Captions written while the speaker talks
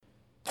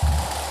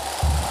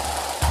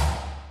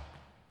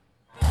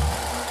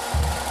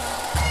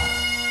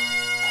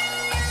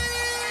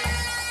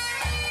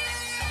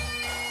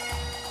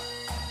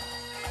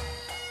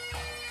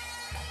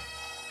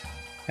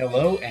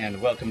Hello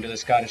and welcome to the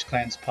Scottish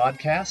Clans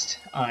podcast.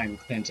 I'm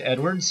Clint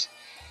Edwards.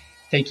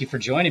 Thank you for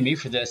joining me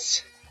for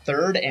this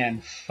third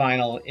and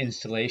final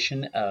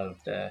installation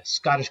of the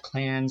Scottish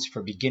Clans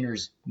for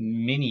Beginners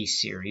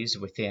mini-series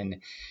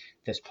within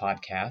this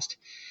podcast.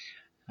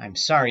 I'm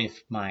sorry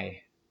if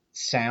my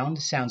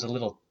sound sounds a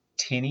little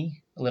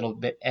tinny, a little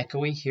bit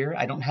echoey here.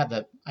 I don't have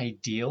the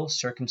ideal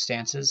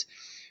circumstances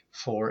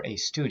for a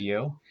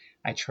studio.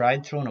 I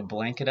tried throwing a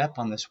blanket up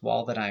on this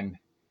wall that I'm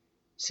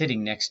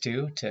sitting next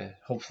to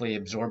hopefully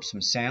absorb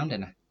some sound,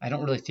 and I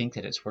don't really think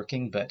that it's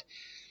working, but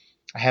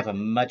I have a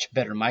much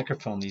better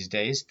microphone these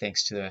days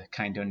thanks to a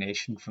kind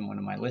donation from one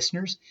of my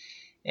listeners,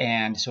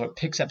 and so it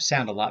picks up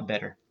sound a lot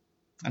better.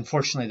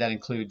 Unfortunately, that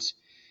includes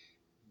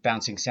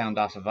bouncing sound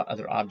off of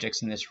other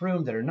objects in this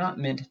room that are not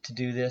meant to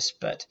do this,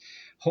 but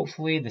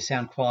hopefully the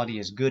sound quality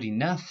is good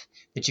enough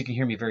that you can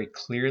hear me very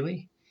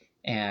clearly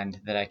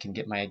and that I can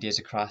get my ideas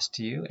across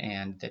to you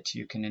and that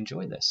you can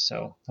enjoy this.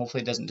 So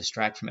hopefully it doesn't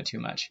distract from it too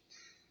much.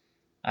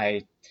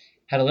 I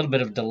had a little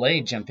bit of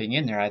delay jumping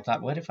in there. I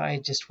thought, what if I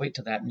just wait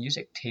till that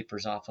music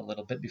tapers off a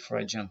little bit before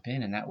I jump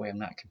in, and that way I'm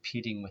not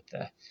competing with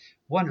the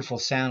wonderful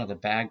sound of the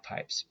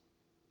bagpipes.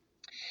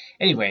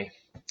 Anyway,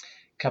 a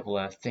couple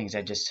of things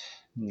I just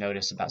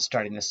noticed about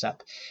starting this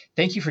up.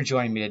 Thank you for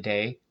joining me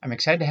today. I'm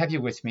excited to have you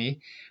with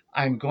me.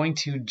 I'm going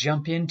to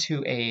jump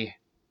into a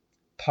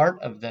part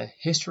of the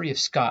history of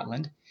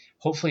Scotland,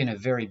 hopefully in a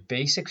very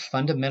basic,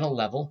 fundamental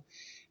level,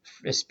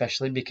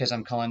 especially because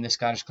I'm calling this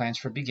Scottish Clans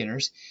for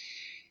Beginners.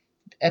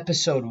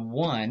 Episode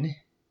 1,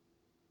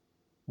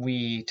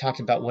 we talked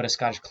about what a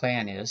Scottish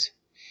clan is.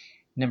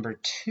 Number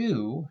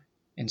 2,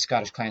 in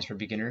Scottish Clans for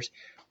Beginners,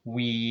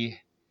 we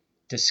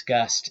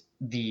discussed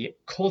the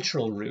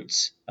cultural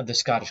roots of the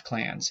Scottish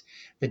clans,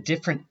 the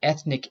different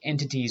ethnic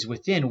entities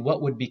within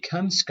what would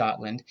become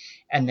Scotland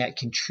and that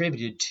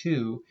contributed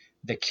to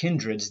the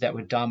kindreds that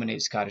would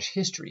dominate Scottish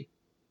history.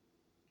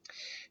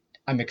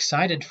 I'm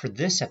excited for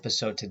this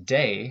episode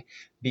today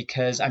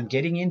because I'm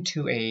getting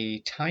into a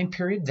time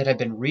period that I've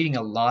been reading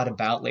a lot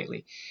about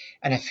lately,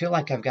 and I feel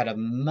like I've got a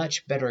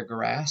much better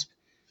grasp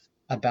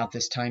about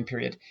this time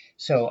period.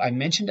 So I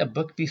mentioned a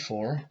book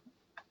before.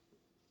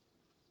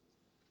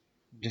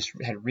 Just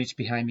had to reach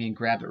behind me and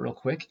grab it real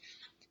quick.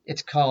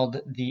 It's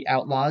called The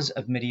Outlaws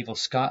of Medieval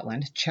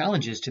Scotland,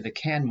 Challenges to the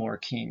Canmore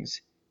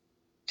Kings,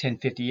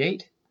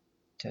 1058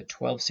 to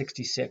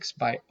 1266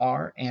 by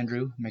R.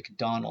 Andrew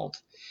MacDonald.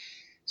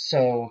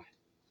 So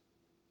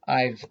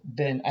I've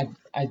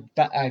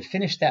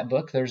finished that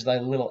book. There's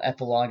a little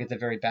epilogue at the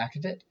very back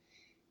of it,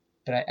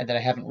 but that I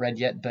haven't read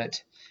yet.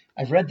 But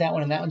I've read that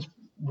one, and that one's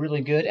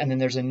really good. And then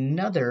there's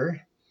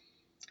another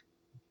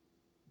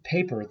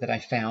paper that I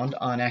found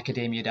on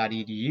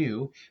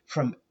academia.edu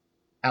from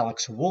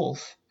Alex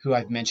Wolff, who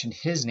I've mentioned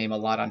his name a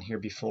lot on here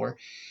before,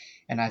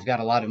 and I've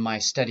got a lot of my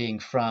studying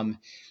from.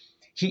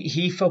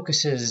 He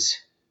focuses,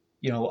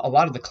 a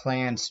lot of the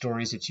clan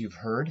stories that you've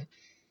heard.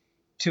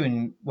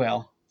 A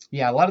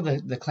lot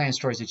of the clan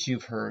stories that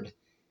you've heard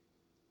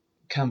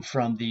come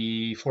from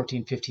the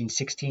 14, 15,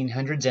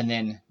 1600s, and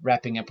then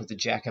wrapping up with the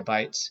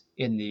Jacobites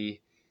in the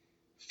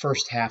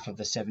first half of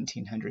the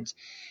 1700s.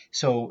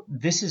 So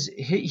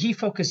he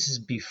focuses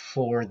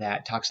before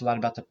that, talks a lot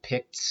about the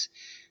Picts,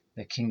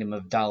 the kingdom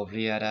of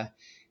Dalriada,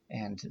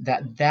 and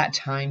that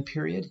time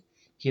period.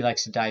 He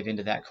likes to dive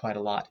into that quite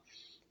a lot.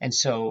 And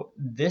so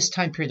this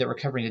time period that we're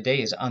covering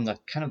today is on the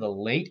kind of the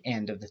late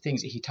end of the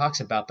things that he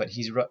talks about, but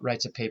he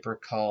writes a paper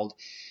called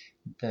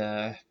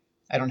I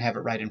don't have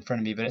it right in front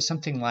of me, but it's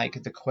something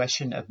like The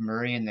Question of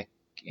Murray and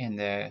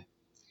the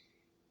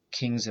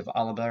Kings of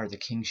Alba, or the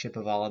Kingship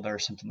of Alba, or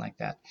something like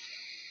that.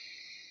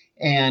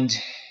 And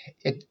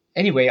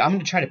anyway, I'm going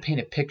to try to paint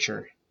a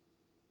picture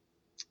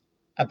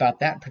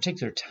about that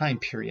particular time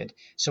period.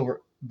 So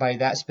by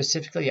that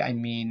specifically, I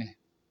mean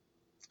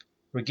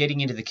we're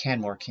getting into the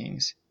Canmore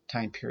Kings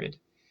time period.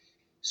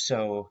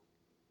 So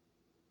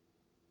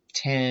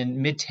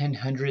mid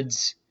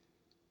 1000s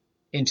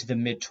into the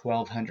mid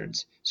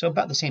 1200s. So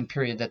about the same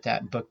period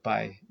that book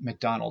by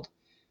MacDonald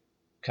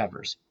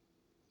covers.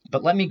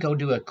 But let me go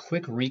do a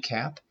quick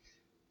recap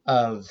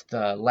of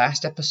the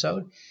last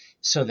episode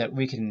so that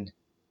we can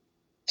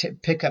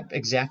pick up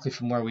exactly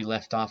from where we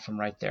left off from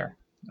right there.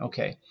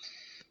 Okay,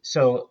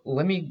 so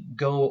let me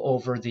go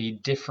over the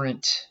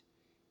different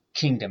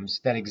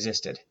kingdoms that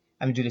existed.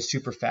 I'm going to do this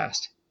super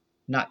fast.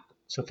 Not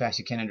so fast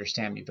you can't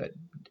understand me, but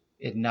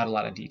not a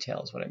lot of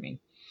detail is what I mean.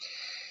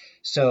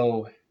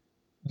 So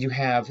you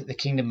have the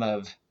kingdom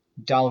of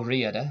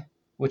Dalriada,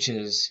 which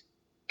is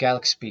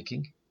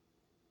Gaelic-speaking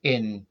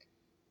in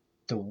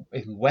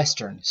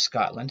western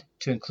Scotland,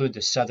 to include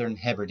the southern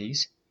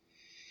Hebrides.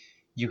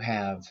 You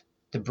have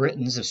the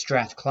Britons of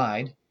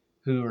Strathclyde,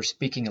 who are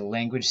speaking a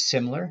language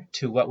similar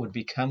to what would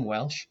become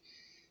Welsh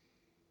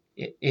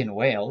in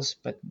Wales,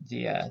 but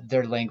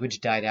their language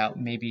died out.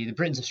 Maybe the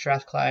Britons of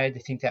Strathclyde, they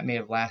think that may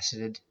have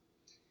lasted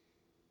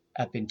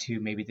up into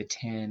maybe the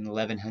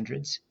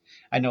 1100s.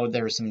 I know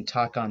there was some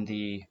talk on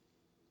the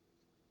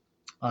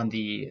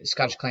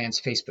Scottish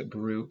Clans Facebook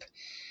group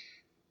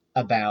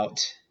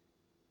about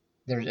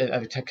there's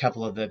a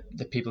couple of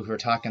the people who were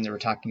talking. They were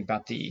talking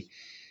about the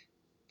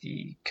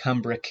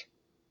Cumbric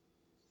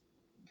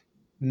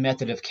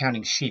method of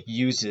counting sheep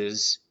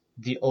uses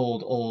the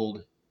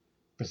old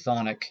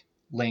Brythonic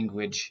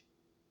language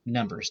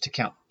numbers to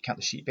count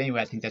the sheep.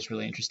 Anyway, I think that's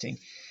really interesting.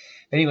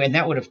 But anyway, and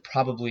that would have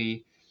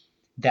probably,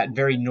 that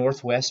very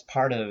northwest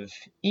part of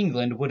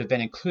England would have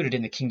been included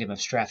in the kingdom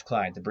of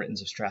Strathclyde, the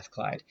Britons of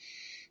Strathclyde.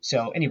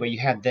 So anyway, you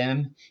had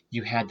them,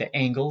 you had the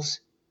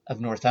Angles of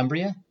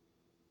Northumbria.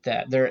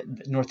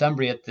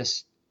 Northumbria at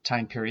this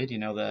time period,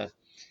 the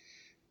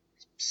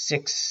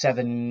 6,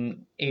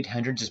 7,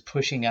 800s is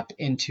pushing up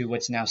into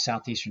what's now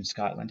southeastern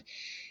Scotland.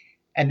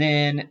 And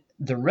then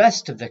the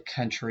rest of the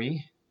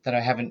country that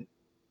I haven't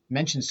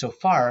mentioned so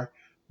far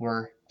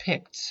were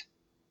Picts.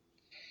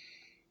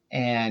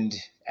 And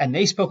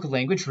they spoke a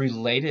language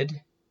related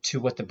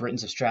to what the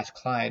Britons of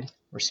Strathclyde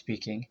were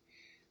speaking,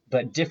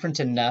 but different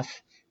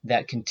enough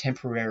that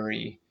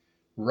contemporary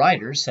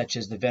writers, such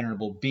as the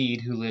Venerable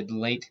Bede, who lived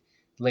late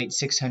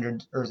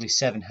 600s, early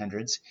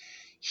 700s,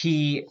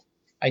 he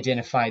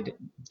identified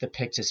the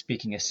Picts as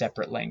speaking a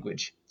separate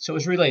language. So it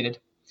was related,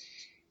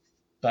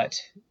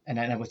 but,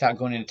 and without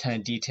going into a ton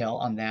of detail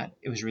on that,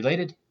 it was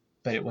related,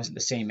 but it wasn't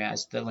the same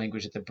as the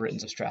language that the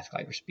Britons of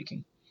Strathclyde were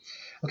speaking.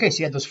 Okay, so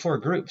you had those 4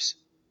 groups.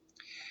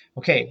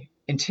 Okay,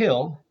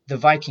 until the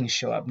Vikings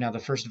show up. Now, the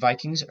first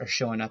Vikings are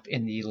showing up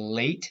in the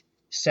late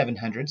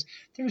 700s.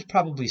 There was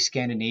probably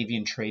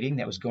Scandinavian trading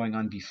that was going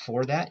on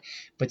before that,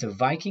 but the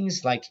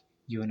Vikings, like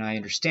you and I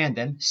understand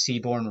them,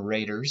 seaborne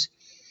raiders,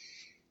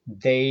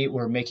 they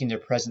were making their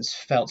presence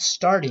felt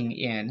starting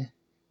in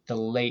the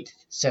late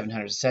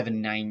 700s,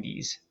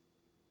 790s.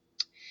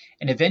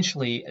 And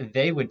eventually,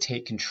 they would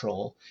take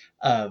control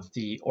of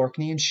the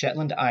Orkney and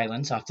Shetland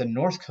Islands off the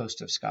north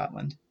coast of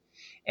Scotland,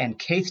 and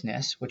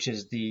Caithness, which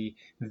is the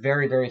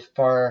very, very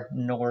far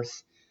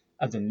north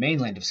of the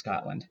mainland of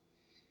Scotland,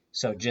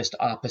 so just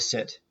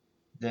opposite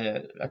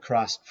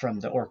across from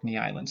the Orkney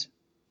Islands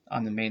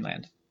on the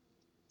mainland.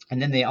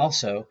 And then they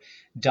also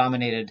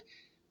dominated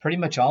pretty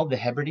much all of the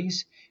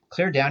Hebrides,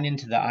 clear down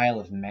into the Isle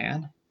of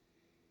Man.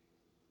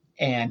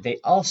 And they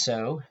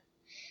also,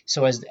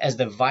 so as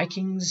the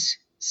Vikings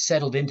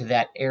settled into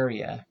that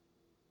area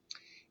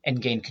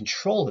and gained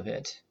control of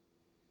it,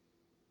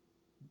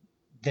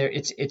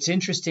 it's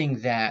interesting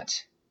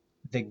that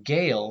the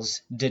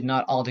Gaels did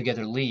not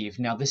altogether leave.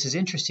 Now, this is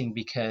interesting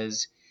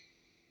because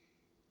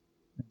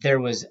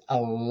there was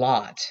a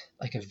lot,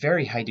 like a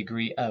very high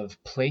degree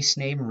of place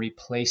name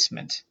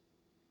replacement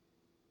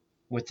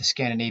with the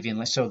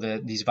Scandinavian. So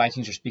these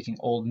Vikings are speaking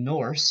Old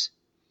Norse,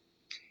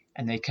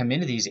 and they come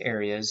into these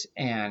areas,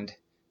 and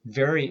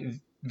very,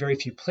 very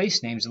few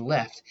place names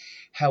left.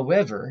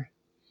 However,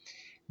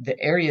 the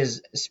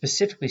areas,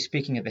 specifically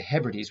speaking of the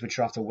Hebrides, which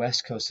are off the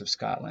west coast of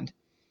Scotland,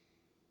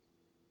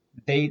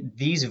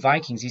 these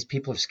Vikings, these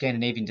people of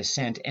Scandinavian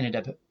descent, ended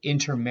up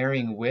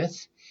intermarrying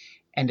with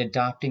and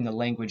adopting the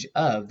language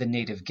of the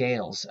native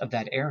Gaels of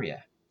that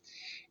area.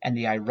 And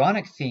the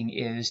ironic thing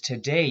is,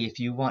 today, if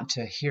you want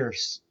to hear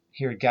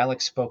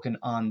Gaelic spoken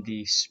on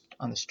the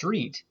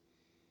street,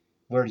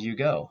 where do you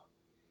go?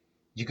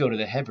 You go to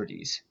the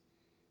Hebrides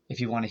if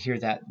you want to hear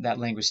that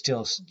language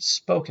still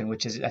spoken,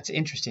 that's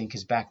interesting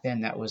because back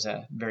then that was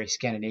a very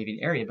Scandinavian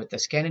area. But the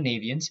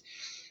Scandinavians,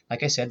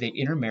 like I said, they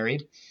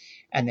intermarried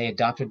and they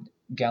adopted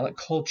Gaelic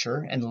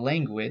culture and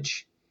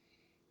language.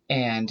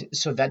 And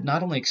so that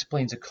not only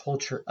explains the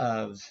culture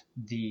of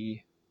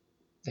the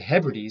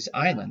Hebrides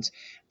Islands,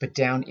 but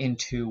down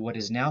into what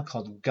is now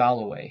called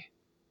Galloway.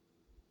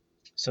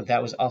 So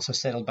that was also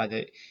settled by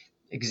the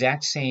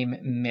exact same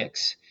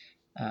mix,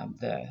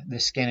 the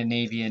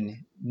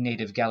Scandinavian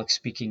native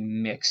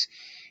Gaelic-speaking mix.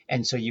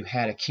 And so you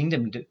had a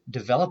kingdom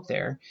developed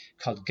there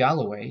called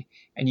Galloway,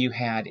 and you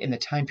had, in the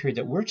time period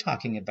that we're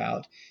talking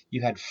about,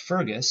 you had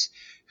Fergus,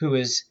 who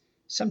is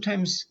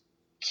sometimes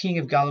King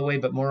of Galloway,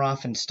 but more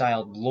often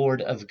styled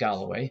Lord of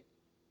Galloway,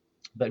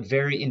 but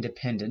very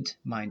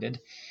independent-minded.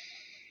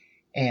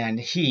 And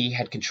he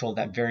had controlled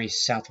that very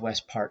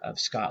southwest part of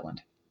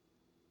Scotland.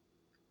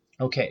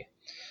 Okay,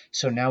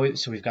 so now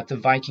we've got the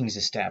Vikings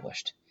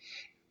established.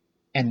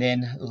 And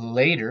then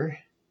later,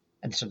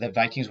 and so the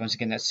Vikings, once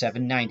again, that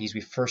 790s,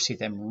 we first see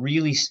them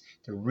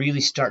they're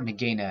really starting to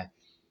gain a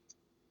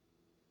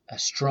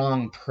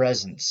strong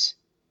presence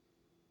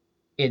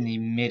in the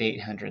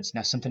mid-800s.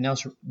 Now, something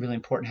else really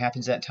important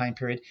happens at that time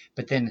period,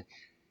 but then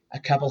a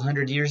couple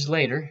 100 years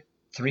later,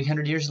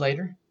 300 years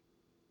later,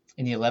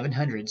 in the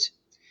 1100s,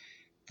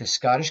 the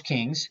Scottish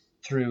kings,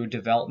 through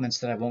developments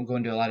that I won't go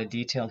into a lot of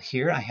detail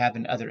here, I have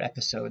in other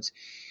episodes,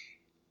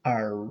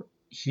 are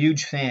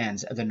huge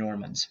fans of the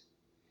Normans.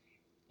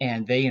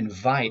 And they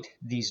invite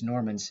these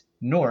Normans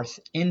north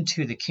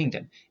into the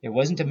kingdom. It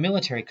wasn't a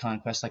military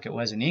conquest like it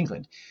was in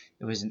England.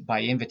 It was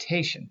by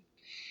invitation.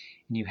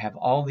 And you have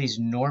all these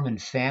Norman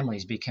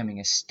families becoming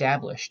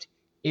established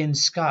in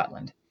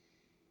Scotland.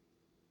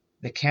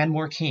 The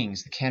Canmore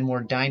kings, the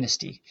Canmore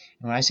dynasty.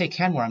 And when I say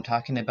Canmore, I'm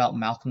talking about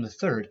Malcolm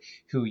III,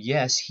 who,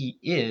 yes, he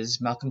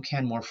is Malcolm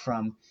Canmore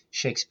from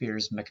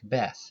Shakespeare's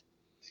Macbeth.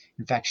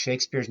 In fact,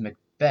 Shakespeare's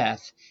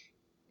Macbeth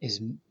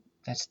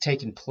that's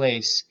taken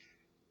place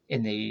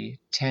in the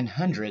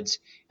 1000s,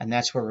 and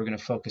that's where we're going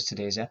to focus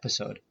today's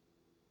episode.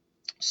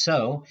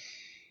 So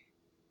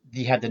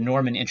you had the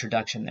Norman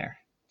introduction there.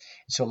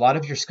 So a lot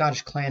of your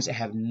Scottish clans that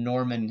have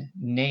Norman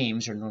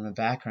names or Norman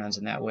backgrounds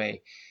in that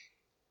way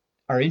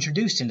are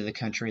introduced into the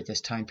country at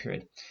this time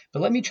period.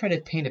 But let me try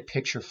to paint a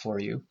picture for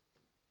you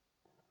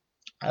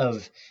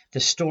of the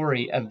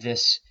story of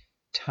this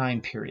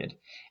time period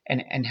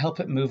and help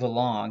it move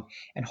along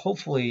and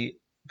hopefully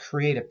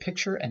create a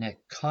picture and a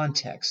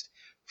context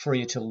for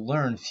you to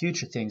learn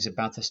future things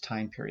about this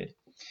time period.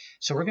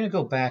 So we're going to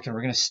go back and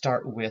we're going to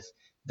start with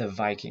the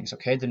Vikings,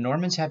 okay? The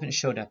Normans haven't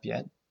showed up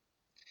yet.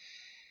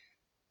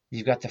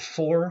 You've got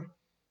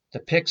the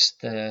Picts,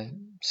 the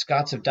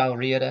Scots of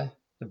Dalriada,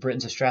 the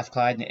Britons of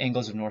Strathclyde, and the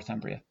Angles of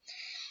Northumbria.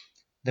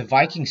 The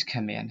Vikings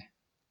come in,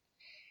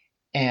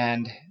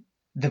 and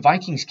the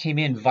Vikings came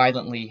in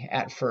violently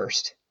at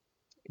first.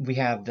 We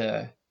have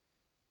the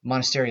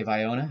monastery of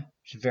Iona,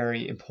 which is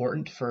very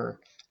important for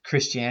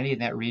Christianity in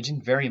that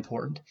region, very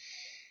important.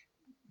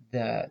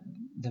 The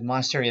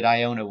monastery at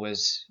Iona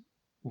was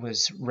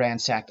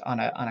ransacked on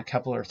a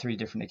couple or three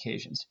different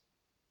occasions.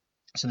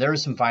 So there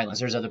was some violence.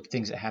 There's other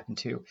things that happened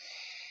too.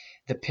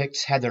 The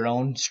Picts had their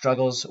own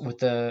struggles with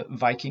the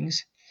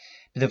Vikings.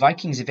 The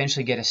Vikings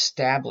eventually get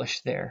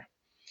established there.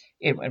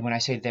 And when I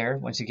say there,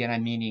 once again,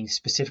 I'm meaning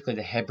specifically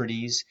the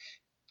Hebrides,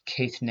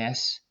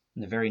 Caithness,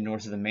 in the very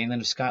north of the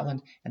mainland of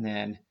Scotland, and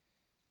then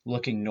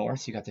looking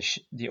north, you got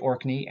the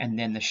Orkney, and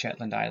then the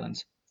Shetland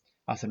Islands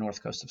off the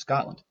north coast of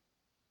Scotland.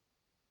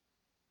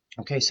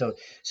 Okay, so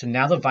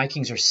now the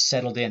Vikings are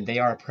settled in. They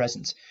are a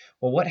presence.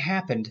 Well, what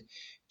happened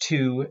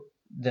to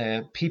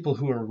the people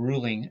who were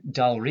ruling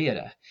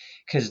Dalriada?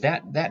 Because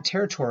that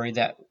territory,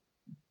 that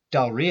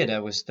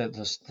Dalriada was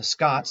the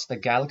Scots, the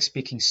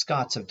Gaelic-speaking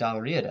Scots of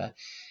Dalriada.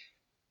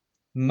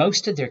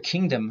 Most of their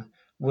kingdom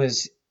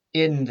was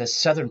in the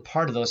southern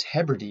part of those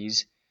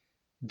Hebrides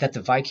that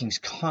the Vikings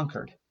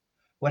conquered.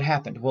 What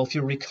happened? Well, if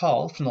you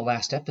recall from the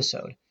last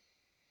episode,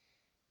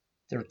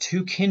 there were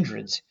two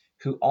kindreds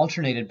who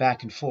alternated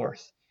back and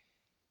forth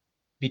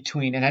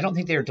between, and I don't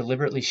think they were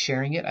deliberately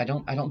sharing it. I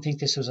don't think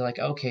this was like,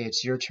 okay,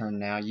 it's your turn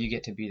now, you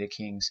get to be the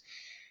kings.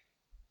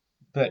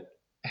 But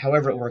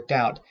however it worked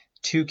out,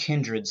 two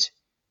kindreds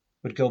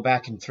would go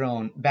back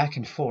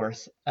and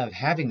forth of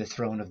having the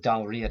throne of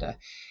Dalriada,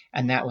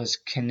 and that was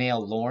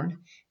Canail Lorne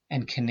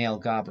and Canail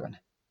Gabran,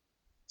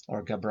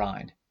 or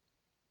Gabrine.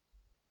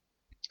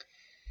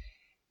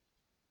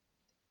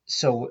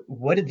 So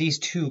what did these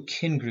two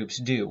kin groups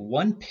do?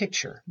 One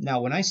picture.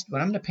 Now, when I'm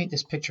going to paint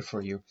this picture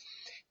for you,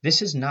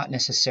 this is not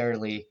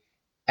necessarily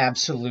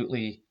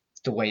absolutely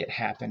the way it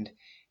happened,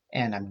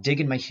 and I'm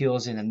digging my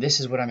heels in, and this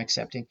is what I'm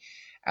accepting.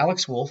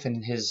 Alex Wolff,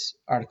 in his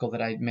article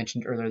that I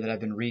mentioned earlier that I've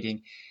been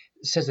reading,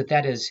 says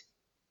that is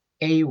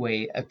a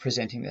way of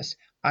presenting this.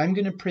 I'm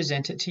going to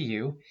present it to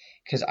you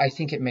because I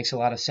think it makes a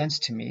lot of sense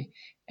to me,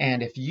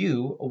 and if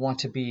you want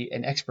to be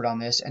an expert on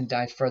this and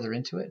dive further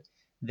into it,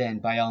 then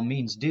by all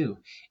means do,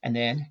 and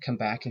then come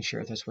back and share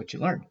with us what you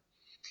learned.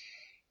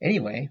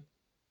 Anyway,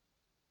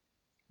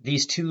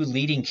 these two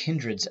leading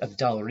kindreds of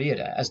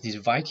Dalriada, as these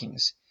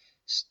Vikings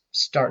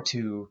start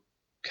to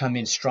come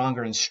in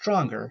stronger and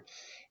stronger,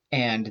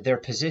 and their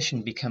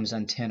position becomes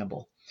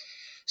untenable.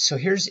 So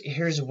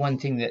here's one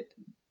thing that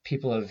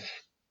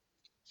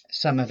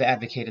some have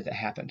advocated that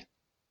happened.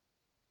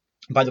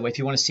 By the way, if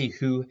you want to see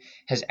who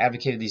has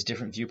advocated these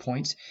different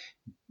viewpoints,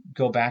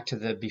 go back to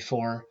the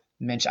before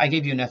mention. I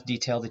gave you enough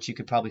detail that you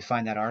could probably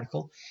find that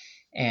article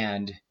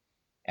and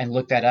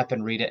look that up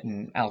and read it,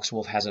 and Alex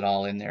Wolff has it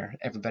all in there.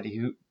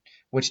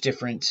 Which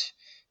different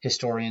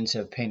historians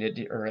have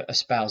painted or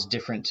espoused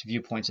different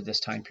viewpoints of this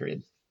time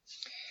period.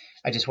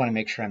 I just want to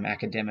make sure I'm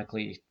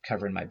academically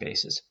covering my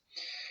bases.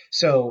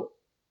 So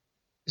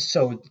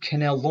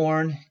Canail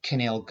Lorne,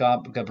 Canail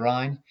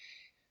Gabrine,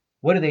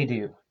 what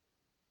do?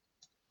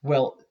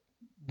 Well,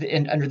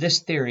 under this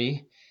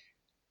theory,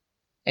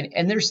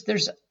 and there's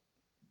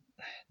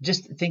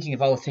just thinking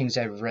of all the things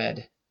I've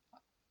read,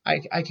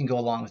 I can go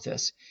along with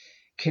this.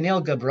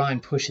 Canail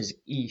Gabrine pushes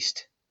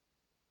east.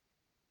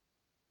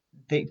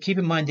 Keep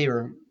in mind they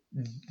were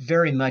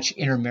very much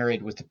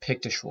intermarried with the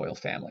Pictish royal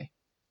family.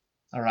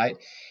 All right.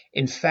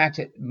 In fact,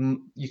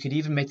 you could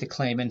even make the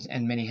claim,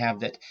 and many have,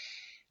 that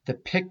the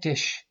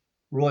Pictish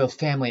royal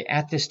family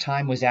at this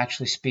time was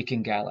actually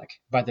speaking Gaelic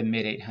by the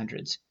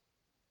mid-800s.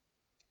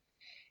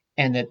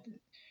 And that,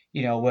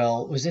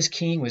 was this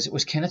king,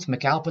 was Kenneth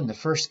MacAlpin the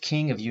first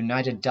king of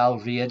united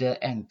Dalriada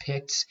and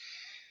Picts?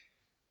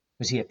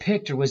 Was he a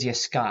Pict or was he a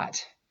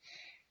Scot?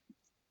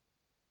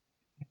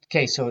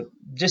 Okay, so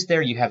just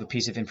there you have a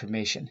piece of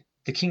information.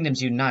 The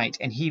kingdoms unite,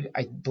 and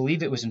I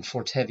believe it was in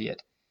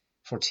Forteviot.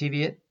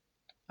 Forteviot?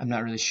 I'm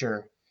not really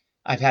sure.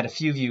 I've had a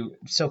few of you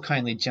so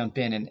kindly jump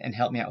in and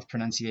help me out with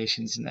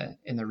pronunciations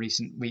in the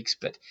recent weeks,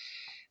 but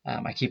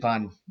I keep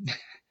on.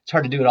 It's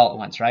hard to do it all at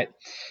once, right?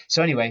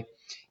 So anyway,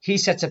 he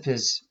sets up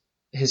his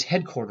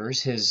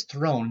headquarters, his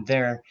throne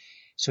there.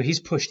 So he's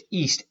pushed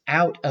east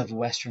out of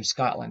Western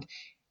Scotland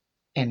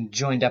and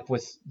joined up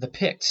with the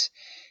Picts.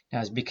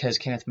 Now, is it because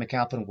Kenneth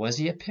MacAlpin, was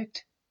he a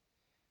Pict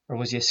or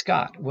was he a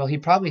Scot? Well, he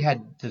probably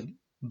had the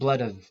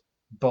blood of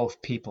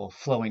both people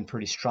flowing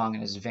pretty strong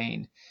in his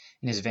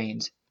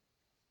veins.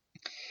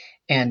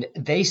 And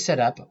they set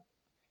up.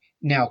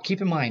 Now,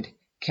 keep in mind,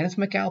 Kenneth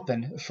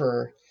MacAlpin,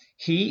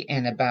 he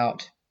and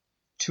about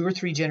 2 or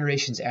 3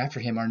 generations after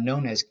him are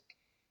known as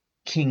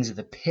kings of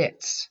the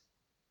Picts.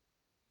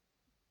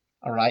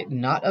 All right,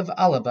 not of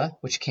Alba,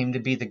 which came to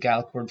be the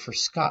Gaelic word for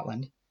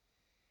Scotland.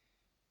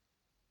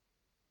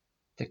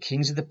 The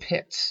kings of the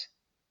Picts.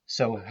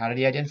 So how did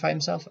he identify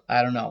himself?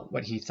 I don't know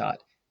what he thought,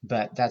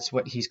 but that's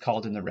what he's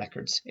called in the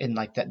records, in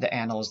like the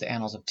annals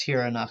of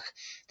Tirnach,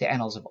 the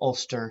annals of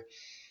Ulster.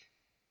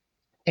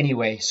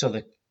 Anyway, so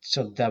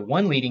the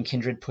one leading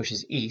kindred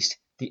pushes east.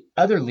 The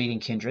other leading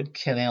kindred,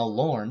 Kenel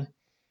Lorne,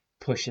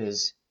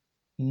 pushes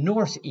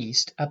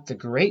northeast up the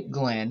Great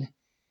Glen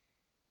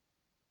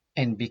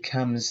and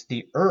becomes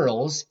the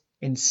earls,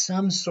 in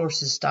some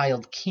sources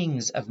styled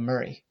kings of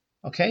Murray.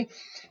 Okay,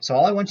 so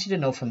all I want you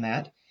to know from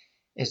that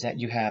is that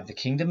you have the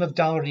kingdom of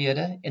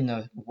Dalriada in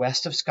the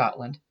west of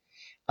Scotland.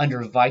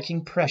 Under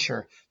Viking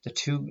pressure, the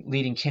 2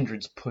 leading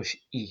kindreds push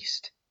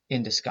east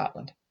into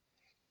Scotland.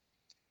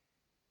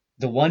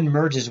 The one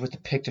merges with the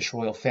Pictish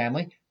royal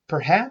family,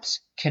 perhaps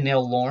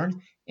Kenel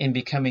Lorne in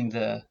becoming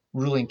the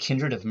ruling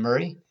kindred of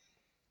Murray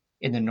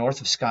in the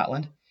north of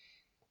Scotland.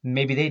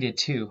 Maybe they did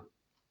too,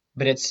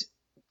 but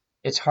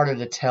it's harder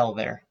to tell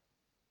there.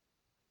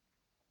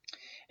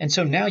 And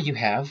so now you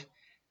have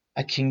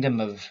a kingdom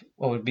of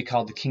what would be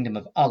called the kingdom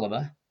of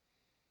Alba,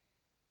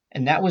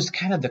 and that was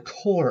kind of the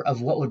core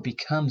of what would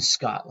become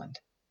Scotland.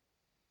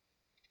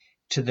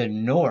 To the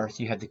north,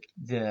 you have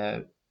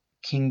the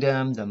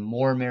kingdom, the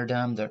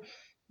mormairdom,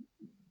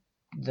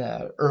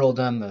 the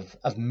earldom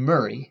of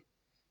Murray.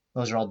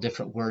 Those are all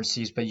different words to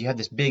use, but you have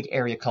this big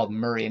area called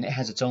Murray, and it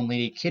has its own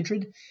leading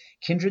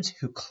kindreds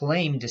who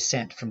claim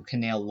descent from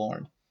Kenel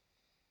Lorne.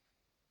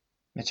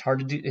 It's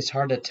hard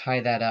to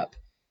tie that up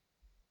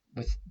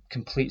with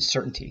complete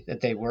certainty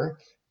that they were,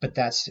 but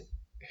that's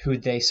who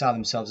they saw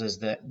themselves as,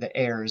 the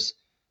heirs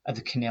of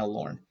the Kenel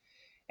Lorne.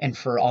 And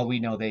for all we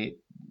know, they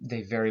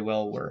very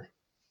well were.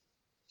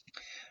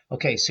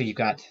 Okay, so you've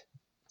got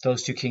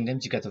those 2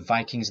 kingdoms. You've got the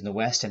Vikings in the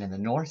west and in the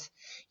north.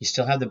 You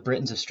still have the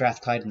Britons of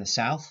Strathclyde in the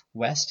south,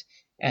 west,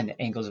 and the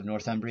Angles of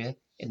Northumbria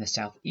in the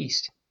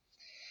southeast.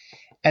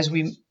 As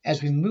we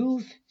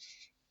move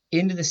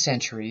into the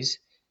centuries,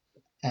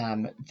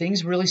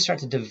 things really start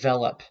to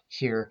develop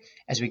here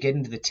as we get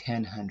into the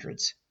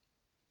 1000s.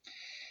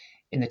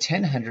 In the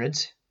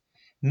 1000s,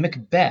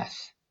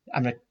 Macbeth,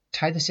 I'm going to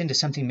tie this into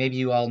something maybe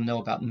you all know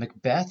about.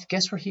 Macbeth,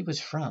 guess where he was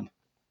from?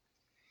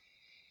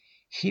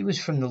 He was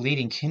from the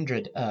leading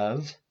kindred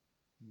of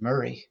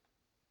Murray.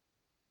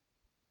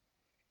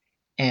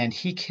 And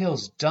he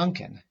kills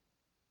Duncan.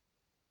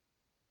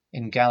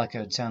 In Gaelic, it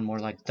would sound more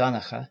like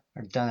Donacha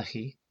or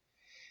Donachi.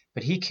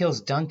 But he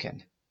kills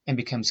Duncan and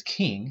becomes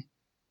king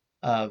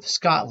of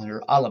Scotland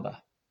or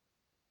Alba.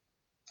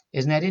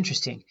 Isn't that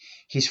interesting?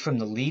 He's from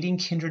the leading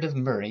kindred of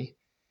Murray.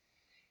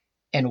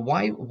 And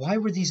why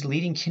were these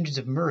leading kindreds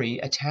of Murray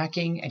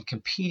attacking and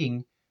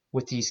competing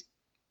with these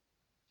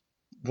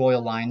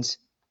royal lines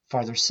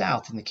farther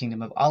south in the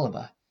kingdom of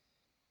Alba?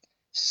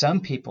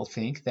 Some people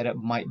think that it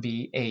might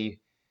be a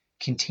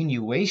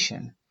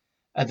continuation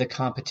of the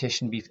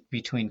competition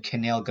between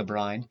Kenel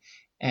Gabrain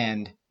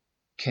and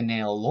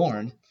Kenel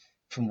Lorne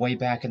from way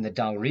back in the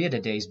Dalriada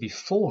days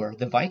before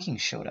the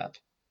Vikings showed up.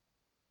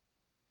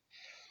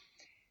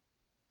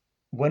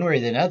 One way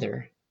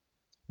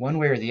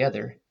or the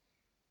other,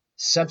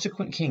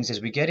 subsequent kings, as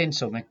we get in,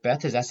 so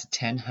Macbeth that's the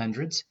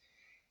 1000s,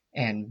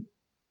 and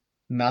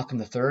Malcolm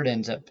III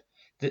ends up,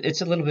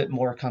 it's a little bit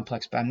more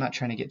complex, but I'm not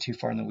trying to get too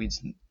far in the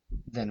weeds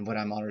than what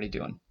I'm already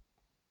doing.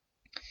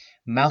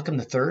 Malcolm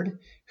III,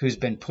 who's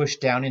been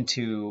pushed down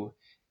into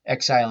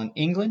exile in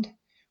England,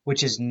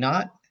 which is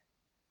not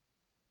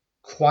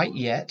quite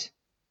yet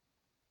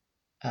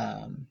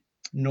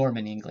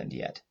Norman England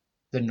yet.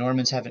 The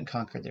Normans haven't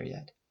conquered there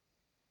yet.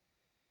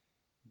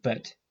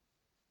 But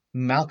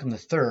Malcolm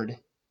III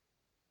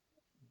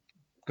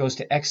goes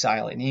to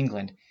exile in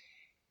England.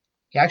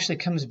 He actually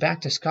comes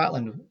back to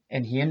Scotland,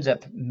 and he ends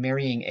up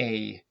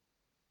marrying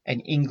an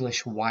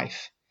English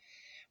wife,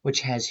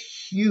 which has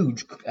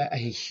a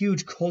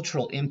huge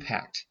cultural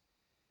impact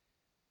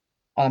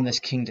on this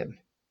kingdom.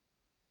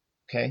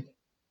 Okay,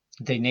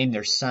 they named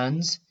their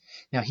sons.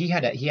 Now he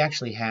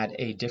actually had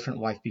a different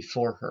wife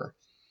before her.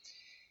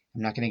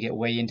 I'm not going to get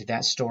way into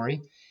that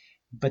story,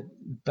 but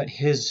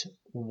his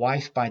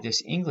wife by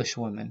this English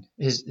woman,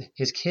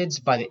 his kids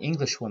by the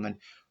English woman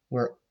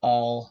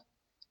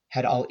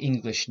had all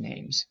English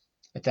names.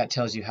 If that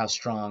tells you how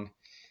strong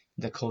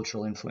the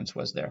cultural influence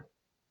was there.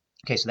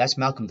 Okay, so that's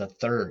Malcolm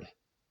III.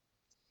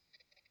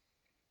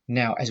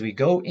 Now, as we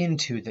go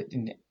into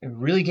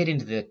really get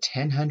into the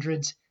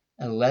 1000s,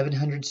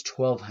 1100s,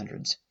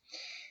 1200s,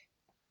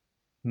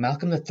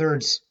 Malcolm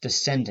III's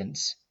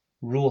descendants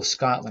rule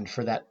Scotland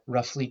for that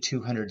roughly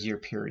 200-year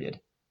period,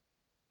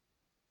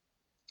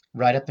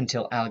 right up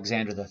until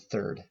Alexander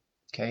III.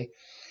 Okay.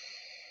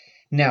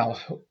 Now,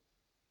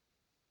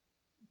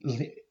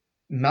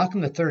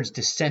 Malcolm III's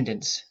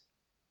descendants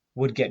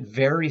would get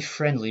very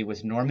friendly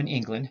with Norman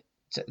England.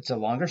 It's a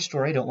longer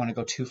story. I don't want to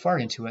go too far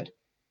into it,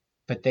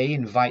 but they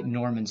invite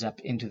Normans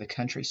up into the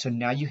country. So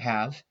now you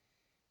have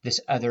this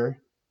other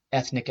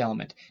ethnic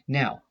element.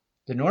 Now,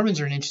 the Normans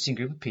are an interesting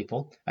group of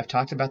people. I've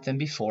talked about them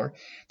before.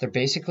 They're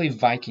basically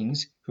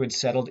Vikings who had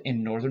settled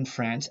in northern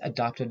France,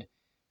 adopted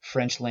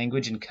French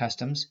language and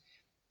customs,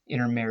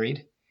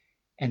 intermarried,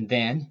 and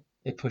then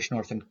they push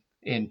north in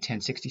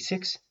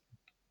 1066.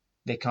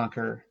 They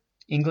conquer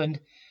England.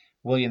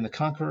 William the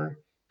Conqueror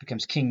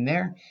becomes king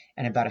there,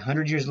 and about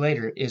 100 years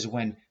later is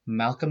when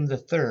Malcolm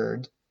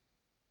III,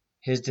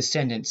 his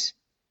descendants,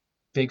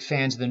 big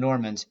fans of the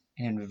Normans,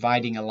 and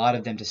inviting a lot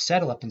of them to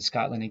settle up in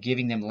Scotland and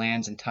giving them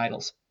lands and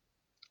titles.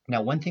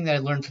 Now, one thing that I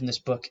learned from this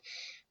book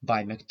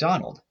by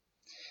MacDonald,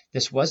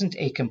 this wasn't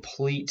a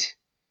complete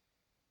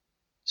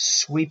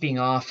sweeping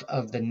off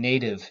of the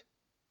native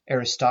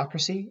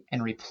aristocracy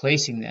and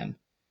replacing them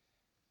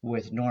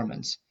with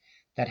Normans.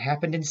 That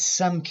happened in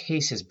some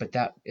cases, but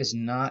that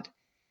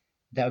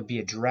would be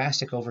a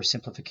drastic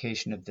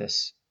oversimplification of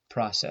this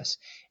process.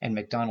 And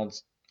MacDonald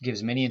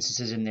gives many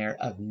instances in there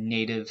of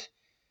native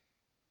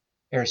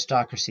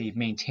aristocracy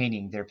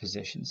maintaining their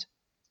positions.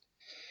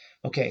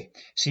 Okay,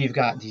 so you've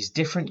got these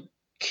different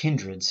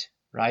kindreds,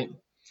 right?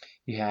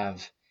 You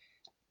have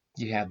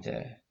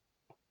the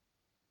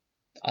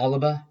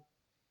Alba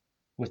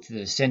with the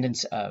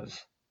descendants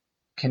of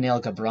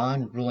Canel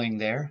Gabran ruling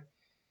there.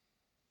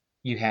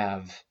 You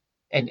have,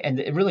 and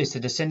really it's the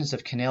descendants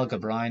of Canel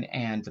Gabran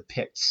and the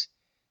Picts.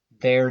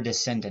 Their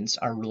descendants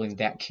are ruling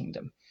that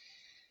kingdom.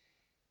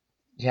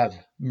 You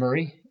have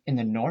Murray in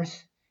the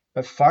north,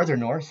 but farther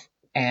north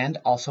and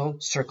also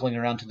circling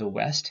around to the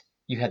west,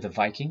 you had the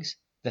Vikings,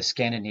 the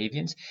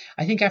Scandinavians.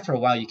 I think after a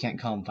while you can't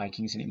call them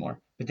Vikings anymore,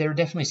 but they were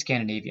definitely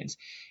Scandinavians.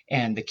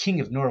 And the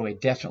King of Norway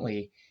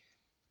definitely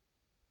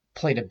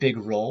played a big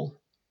role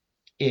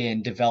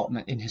in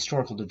development, in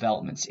historical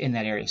developments in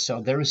that area.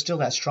 So there was still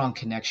that strong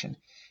connection.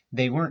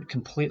 They weren't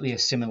completely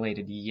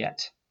assimilated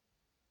yet.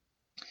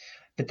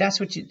 But that's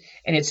what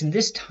and it's in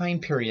this time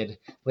period,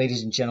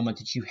 ladies and gentlemen,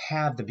 that you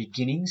have the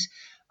beginnings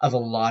of a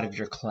lot of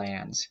your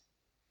clans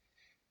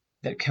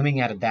that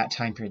coming out of that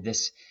time period.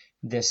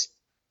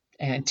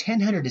 And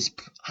 1000 is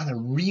on the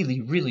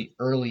really, really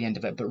early end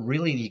of it, but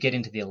really you get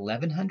into the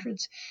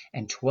 1100s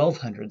and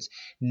 1200s.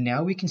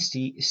 Now we can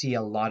see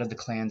a lot of the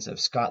clans of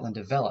Scotland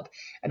develop.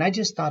 And I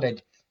just thought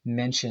I'd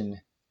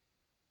mention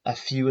a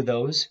few of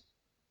those.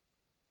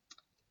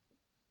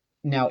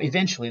 Now,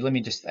 eventually, let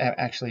me just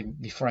actually,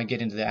 before I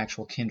get into the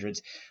actual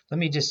kindreds, let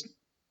me just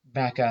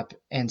back up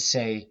and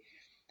say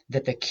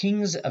that the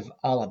kings of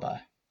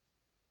Alba,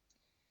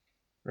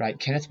 right,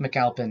 Kenneth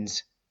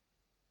MacAlpin's,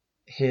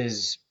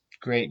 his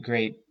great,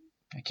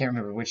 I can't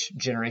remember which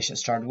generation it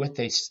started with,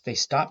 they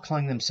stopped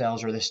calling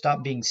themselves, or they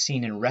stopped being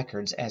seen in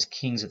records as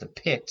kings of the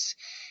Picts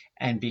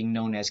and being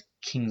known as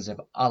kings of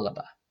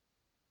Alba.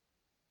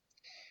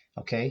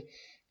 Okay?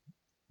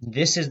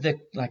 This is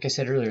like I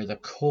said earlier, the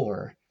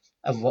core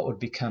of what would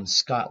become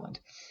Scotland.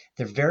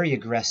 They're very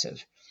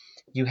aggressive.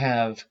 You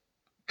have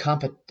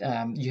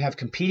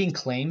competing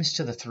claims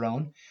to the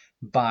throne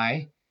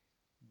by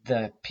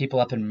the people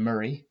up in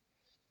Murray.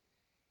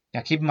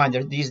 Now, keep in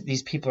mind,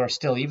 these people are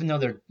still, even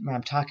though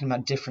I'm talking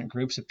about different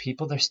groups of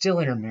people, they're still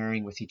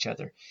intermarrying with each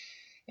other.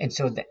 And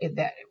so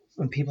that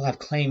when people have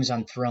claims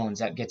on thrones,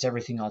 that gets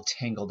everything all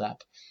tangled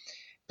up.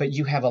 But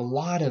you have a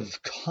lot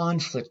of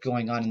conflict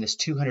going on in this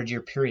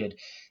 200-year period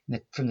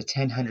from the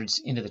 1000s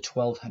into the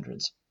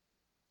 1200s.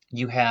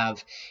 You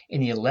have,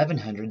 in the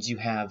 1100s, you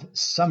have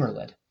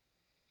Somerled.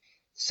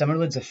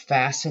 Somerled's a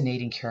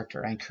fascinating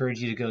character. I encourage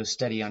you to go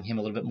study on him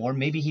a little bit more.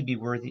 Maybe he'd be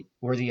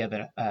worthy of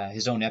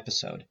his own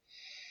episode,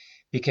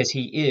 because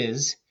he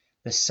is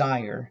the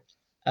sire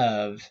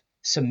of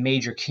some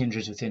major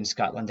kindreds within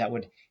Scotland that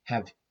would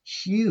have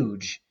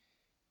huge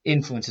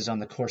influences on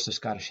the course of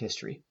Scottish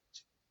history.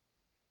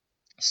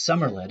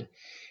 Somerled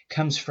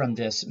comes from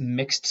this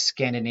mixed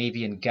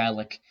Scandinavian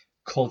Gaelic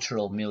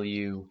cultural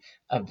milieu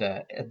of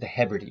the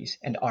Hebrides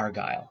and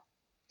Argyll.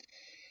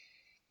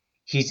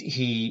 He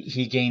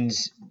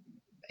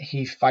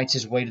fights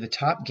his way to the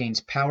top,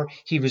 gains power.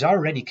 He was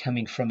already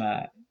coming from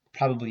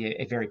probably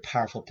a very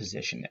powerful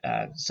position,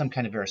 some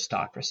kind of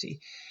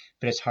aristocracy,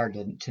 but it's hard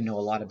to know a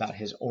lot about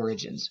his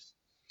origins.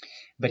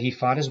 But he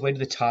fought his way to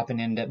the top and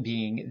ended up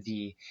being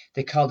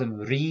they called him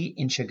Ri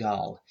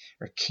Inchigal,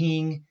 or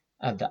King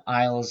of the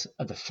Isles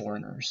of the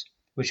Foreigners,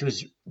 which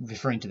was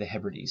referring to the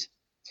Hebrides.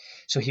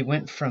 So he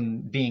went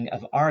from being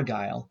of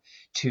Argyll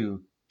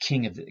to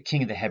king of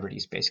the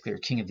Hebrides, basically, or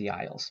king of the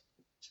Isles.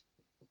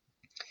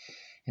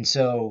 And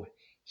so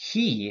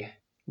he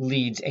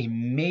leads a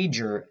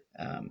major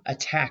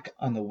attack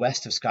on the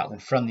west of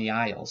Scotland from the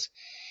Isles,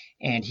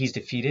 and he's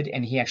defeated,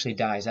 and he actually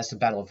dies. That's the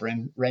Battle of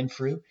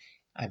Renfrew.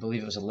 I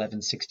believe it was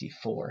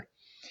 1164.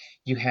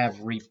 You have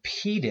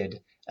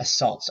repeated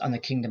assaults on the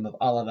kingdom of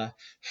Alba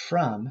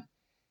from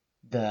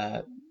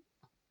the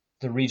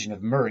region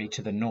of Murray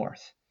to the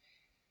north.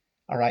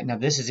 All right, now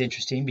this is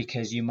interesting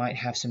because you might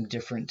have some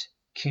different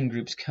kin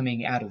groups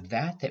coming out of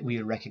that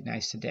we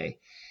recognize today.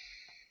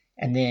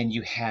 And then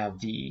you have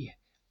a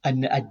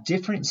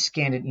different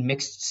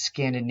mixed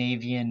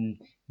Scandinavian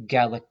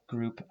Gallic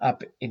group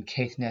up in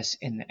Caithness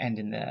and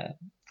in the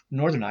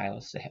Northern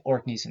Isles, the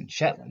Orkneys and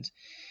Shetlands.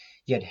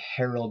 You had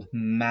Harold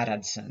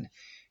Madadsson,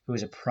 who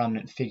was a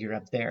prominent figure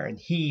up there, and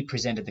he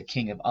presented the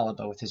king of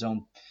Alba with his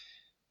own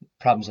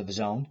problems of his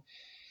own.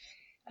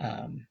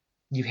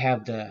 You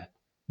have the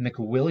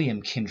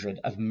MacWilliam kindred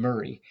of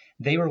Murray.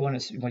 They were one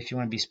of, if you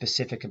want to be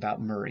specific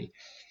about Murray,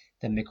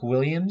 the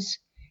MacWilliams,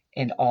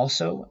 and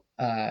also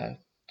an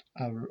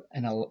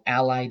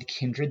allied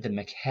kindred, the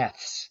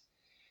Macheaths,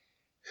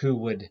 who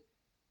would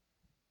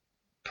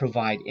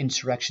provide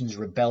insurrections,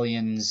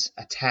 rebellions,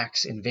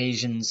 attacks,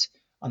 invasions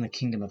on the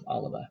kingdom of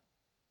Alba.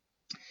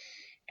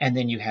 And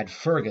then you had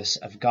Fergus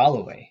of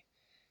Galloway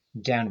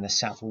down in the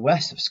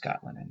southwest of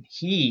Scotland, and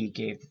he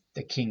gave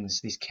the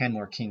kings, these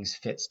Canmore kings,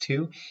 fits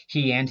too.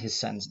 He and his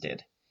sons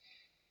did.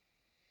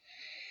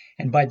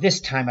 And by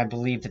this time, I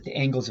believe that the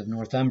Angles of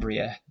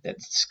Northumbria,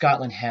 that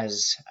Scotland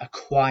has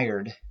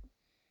acquired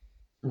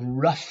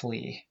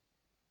roughly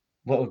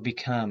what would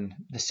become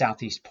the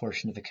southeast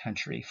portion of the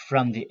country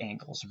from the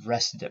Angles,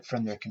 wrested it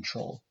from their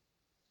control.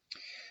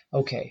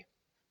 Okay,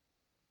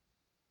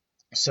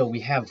 so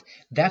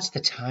that's the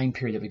time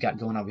period that we got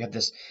going on. We have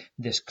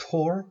this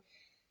core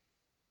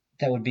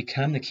that would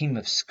become the Kingdom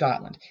of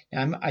Scotland.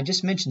 Now, I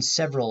just mentioned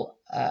several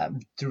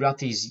throughout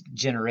these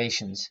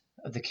generations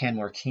of the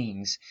Canmore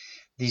kings,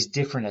 these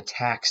different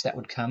attacks that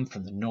would come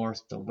from the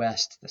north, the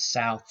west, the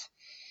south.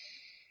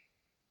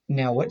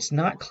 Now, what's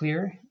not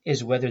clear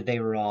is whether they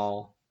were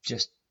all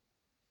just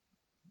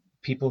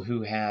people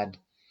who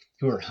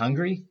were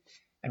hungry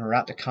and were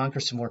out to conquer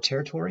some more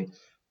territory,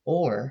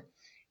 or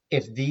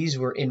if these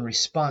were in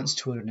response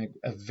to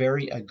a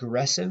very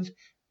aggressive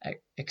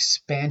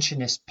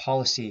expansionist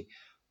policy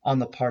on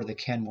the part of the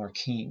Canmore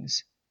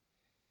kings.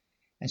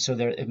 And so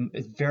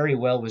it very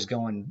well was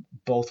going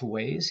both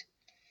ways.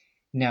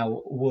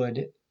 Now,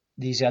 would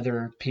these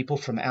other people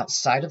from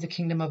outside of the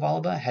kingdom of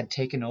Alba had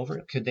taken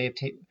over?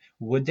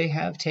 Would they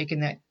have taken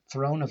that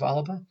throne of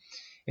Alba?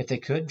 If they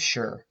could,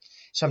 sure.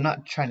 So I'm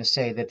not trying to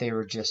say that they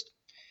were just,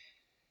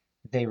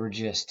 it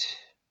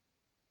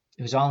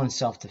was all in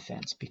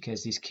self-defense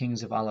because these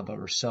kings of Alba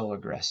were so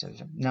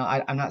aggressive. Now,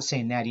 I'm not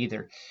saying that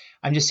either.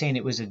 I'm just saying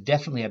it was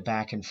definitely a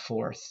back and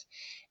forth.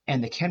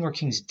 And the Canmore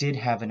kings did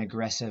have an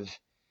aggressive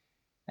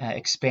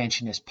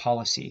expansionist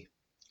policy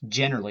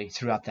generally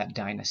throughout that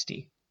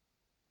dynasty.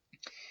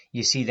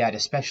 You see that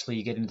especially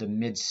you get into the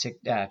mid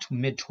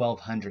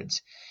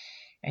 1200s,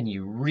 and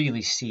you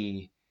really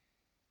see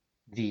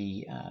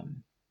the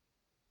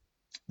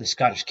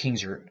Scottish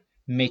kings are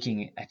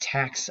making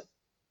attacks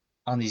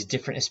on these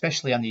different,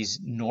 especially on these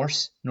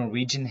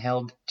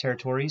Norwegian-held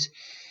territories.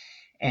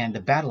 And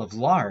the Battle of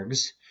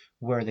Largs,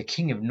 where the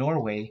King of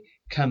Norway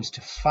comes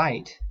to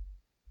fight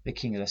the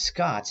King of the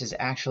Scots, is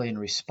actually in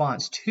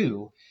response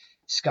to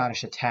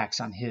Scottish attacks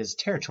on his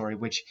territory,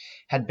 which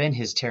had been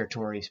his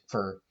territory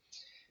for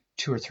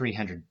 200 or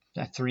 300,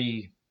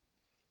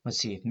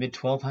 mid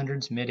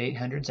 1200s, mid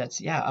 800s.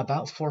 That's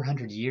about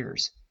 400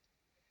 years.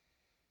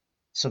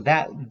 So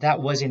that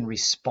was in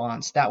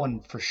response. That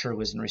one for sure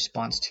was in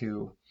response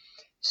to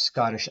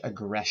Scottish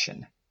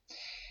aggression.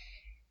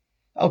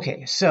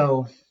 Okay,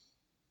 so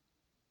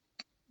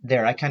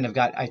there,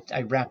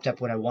 I wrapped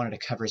up what I wanted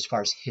to cover as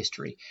far as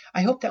history.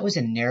 I hope that was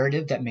a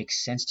narrative that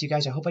makes sense to you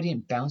guys. I hope I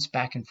didn't bounce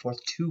back and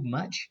forth too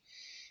much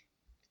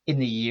in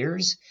the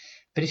years.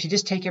 But if you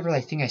just take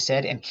everything I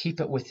said and keep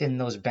it within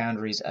those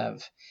boundaries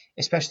of,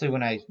 especially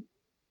when I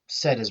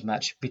said as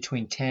much,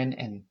 between 10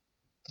 and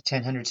the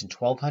 1000s and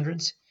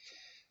 1200s,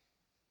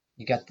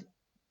 you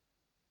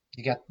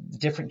got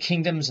different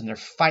kingdoms and they're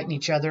fighting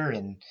each other,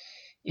 and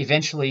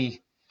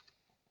eventually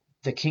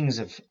the kings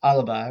of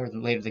Alba, or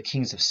later the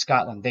kings of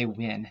Scotland, they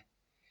win.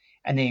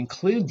 And they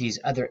include these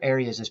other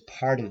areas as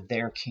part of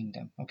their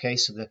kingdom. Okay,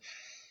 so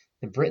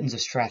the Britons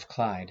of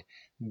Strathclyde,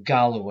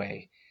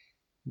 Galloway,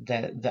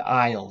 the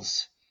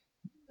Isles,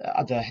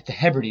 the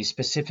Hebrides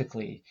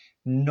specifically,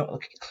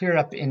 clear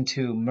up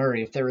into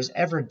Murray. If there was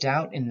ever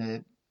doubt in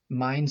the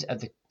minds of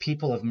the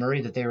people of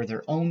Murray that they were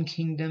their own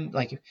kingdom,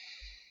 like,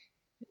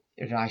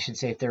 I should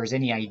say, if there was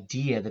any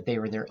idea that they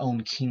were their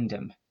own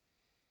kingdom,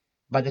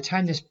 by the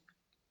time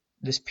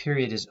this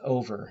period is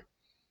over,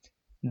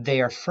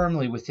 they are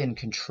firmly within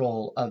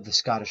control of the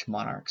Scottish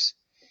monarchs.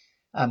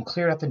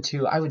 Clear up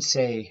into, I would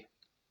say,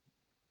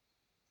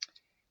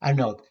 I don't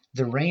know,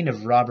 the reign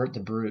of Robert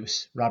the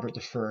Bruce, Robert the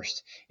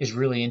First, is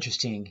really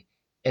interesting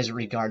as it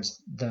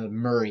regards the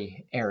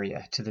Murray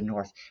area to the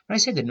north. When I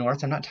say the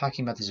north, I'm not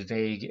talking about this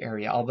vague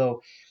area,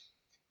 although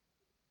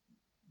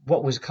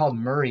what was called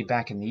Murray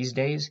back in these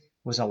days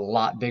was a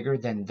lot bigger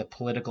than the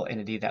political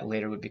entity that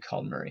later would be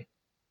called Murray.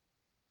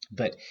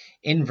 But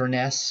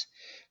Inverness,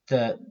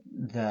 the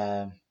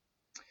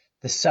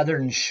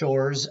southern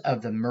shores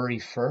of the Murray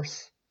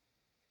Firth,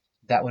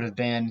 that would have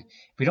been,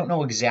 we don't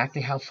know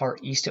exactly how far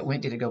east it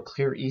went. Did it go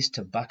clear east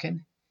to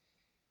Buchan?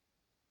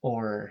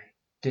 Or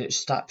did it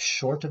stop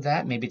short of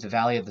that? Maybe the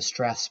valley of the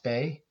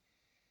Strathspey?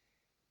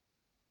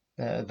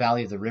 the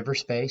valley of the river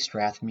space.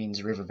 Strath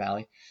means river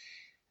valley.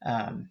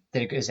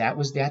 Was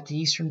that the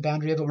eastern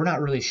boundary of it? We're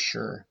not really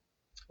sure.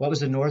 What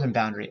was the northern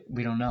boundary?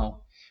 We don't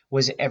know.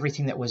 Was it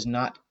everything that was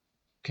not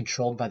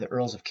controlled by the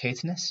Earls of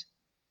Caithness?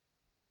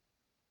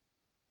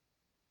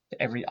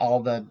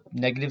 All the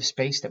negative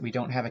space that we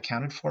don't have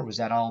accounted for, was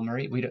that all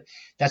Murray?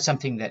 That's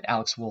something that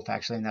Alex Wolff,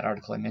 actually, in that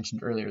article I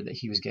mentioned earlier, that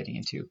he was getting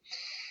into.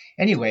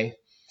 Anyway,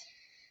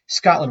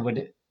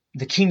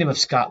 the kingdom of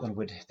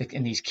Scotland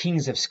and these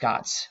kings of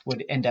Scots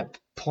would end up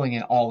pulling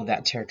in all of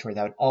that territory.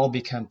 That would all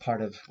become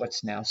part of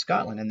what's now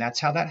Scotland, and that's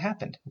how that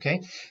happened.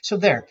 Okay, so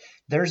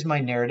there's my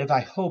narrative.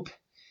 I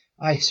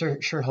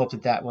sure hope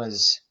that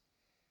was.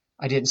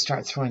 I didn't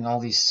start throwing all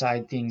these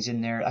side things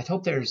in there. I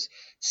hope there's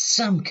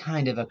some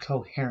kind of a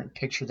coherent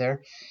picture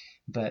there,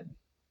 but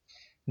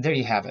there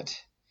you have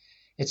it.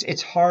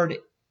 It's hard.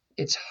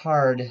 It's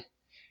hard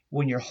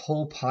when your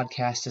whole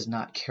podcast is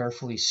not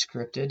carefully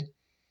scripted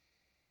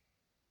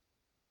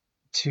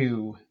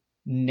to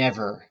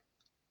never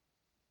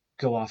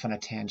go off on a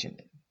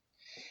tangent.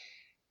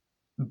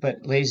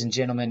 But ladies and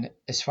gentlemen,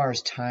 as far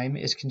as time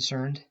is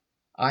concerned,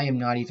 I am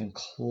not even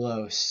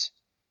close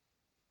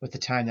with the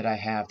time that I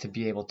have to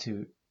be able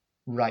to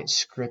write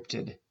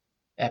scripted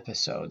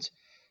episodes.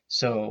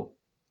 So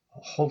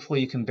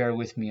hopefully you can bear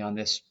with me on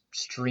this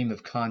stream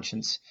of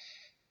conscious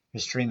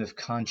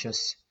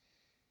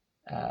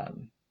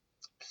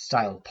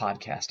style of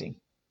podcasting.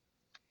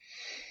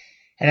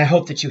 And I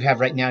hope that you have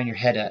right now in your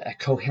head a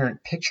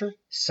coherent picture,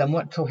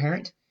 somewhat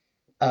coherent,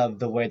 of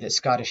the way that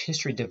Scottish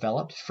history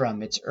developed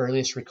from its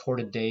earliest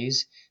recorded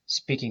days,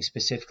 speaking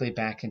specifically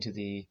back into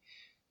the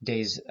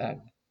days,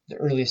 the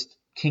earliest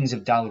kings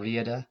of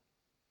Dalriada,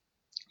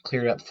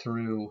 clear up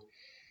through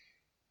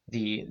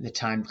the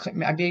time.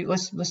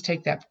 Let's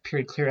take that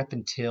period clear up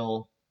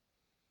until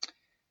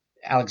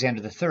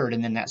Alexander III,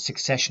 and then that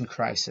succession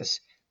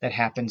crisis that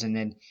happens. And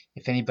then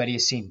if anybody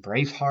has seen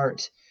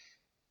Braveheart,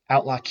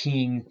 Outlaw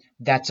King,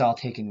 that's all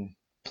taking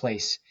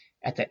place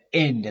at the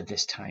end of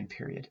this time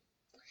period.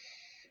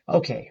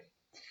 Okay,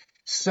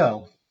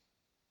 so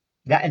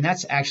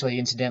that's actually,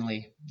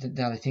 incidentally,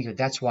 now that I think of it,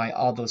 that's why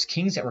all those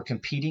kings that were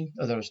competing,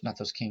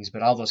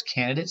 but all those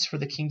candidates for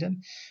the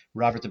kingdom,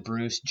 Robert the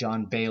Bruce,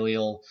 John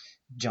Balliol,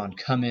 John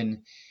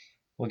Cummin,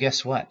 well,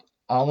 guess what?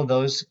 All of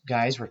those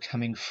guys were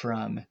coming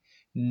from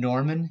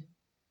Norman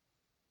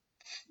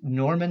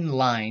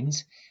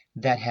lines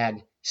that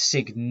had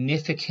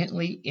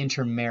significantly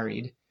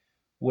intermarried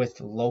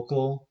with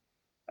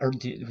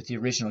with the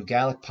original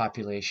Gallic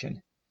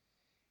population,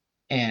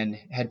 and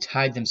had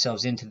tied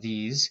themselves into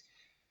these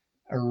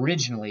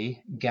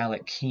originally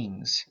Gallic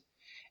kings.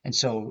 And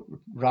so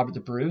Robert the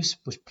Bruce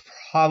was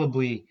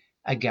probably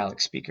a Gallic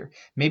speaker.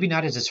 Maybe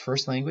not as his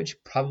first language,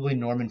 probably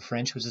Norman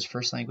French was his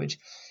first language,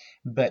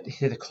 but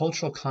the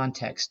cultural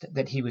context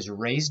that he was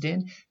raised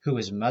in, who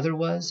his mother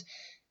was,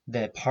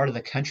 the part of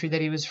the country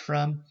that he was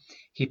from,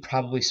 he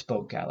probably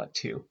spoke Gaelic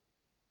too.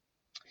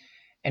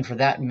 And for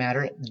that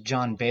matter,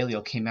 John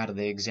Balliol came out of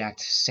the exact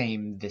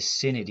same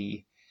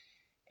vicinity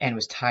and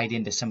was tied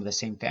into some of the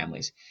same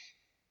families.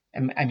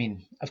 And I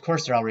mean, of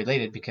course, they're all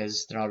related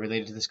because they're all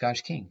related to the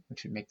Scottish king,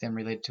 which would make them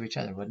related to each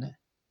other, wouldn't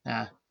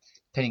it?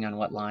 Depending on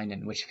what line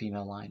and which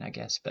female line, I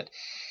guess. But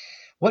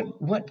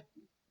what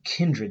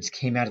kindreds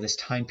came out of this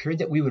time period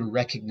that we would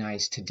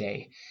recognize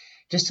today?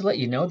 Just to let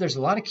you know, there's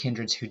a lot of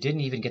kindreds who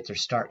didn't even get their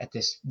start at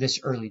this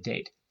early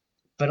date,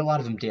 but a lot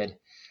of them did.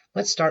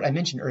 Let's start. I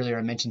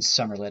mentioned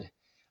Somerled.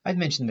 I've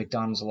mentioned the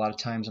MacDonalds a lot of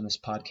times on this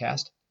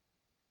podcast.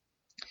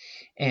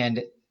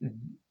 And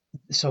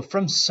so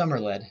from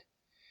Somerled,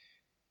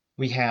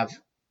 we have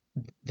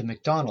the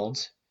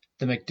MacDonalds,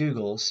 the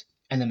MacDougals,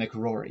 and the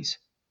MacRorys.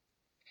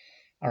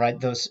 All right,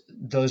 those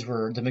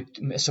were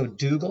so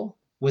Dougal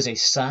was a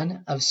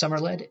son of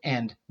Somerled,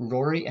 and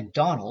Rory and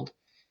Donald,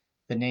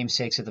 the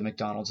namesakes of the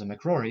MacDonalds and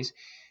MacRorys,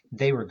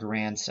 they were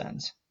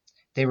grandsons.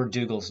 They were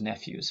Dougal's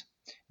nephews.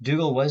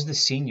 Dougal was the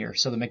senior,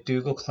 so the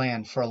MacDougall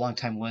clan for a long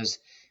time was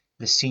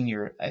the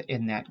senior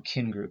in that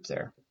kin group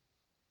there.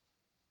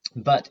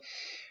 But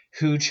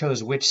who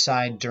chose which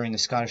side during the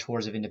Scottish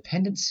Wars of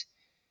Independence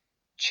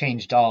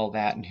changed all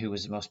that, and who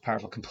was the most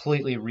powerful,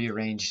 completely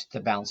rearranged the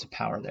balance of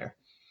power there.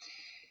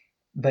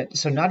 But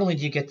so not only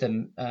do you get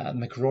the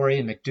MacRory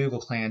and MacDougall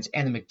clans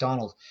and the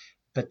MacDonald,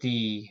 but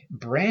the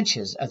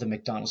branches of the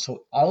MacDonald.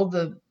 So all of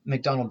the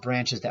MacDonald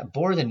branches that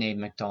bore the name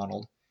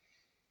MacDonald,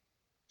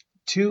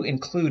 to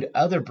include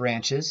other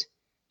branches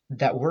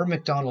that were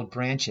MacDonald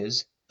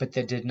branches, but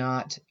that did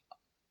not,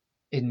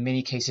 in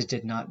many cases,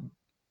 did not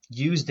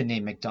use the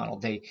name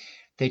MacDonald.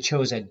 They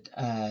chose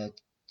a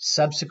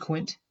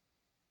subsequent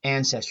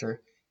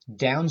ancestor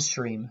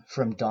downstream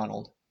from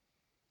Donald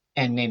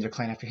and named their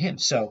clan after him.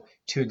 So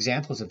two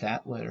examples of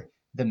that were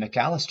the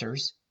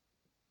McAllisters.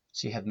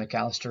 So you have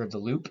McAllister of the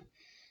Loop,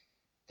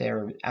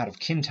 they're out of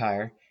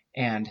Kintyre,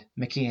 and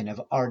McIan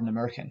of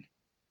Ardnamurchan.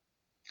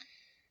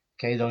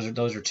 Okay,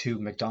 those are two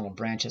MacDonald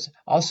branches.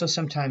 Also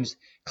sometimes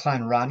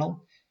Clan Ranald,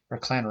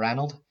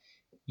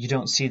 you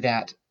don't see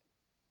that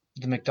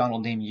the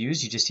MacDonald name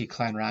used, you just see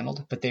Clan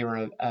Ranald, but they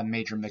were a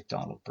major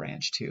MacDonald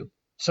branch too.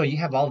 So you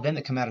have all of them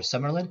that come out of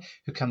Summerland,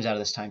 who comes out of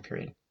this time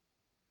period.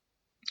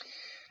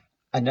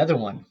 Another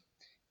one.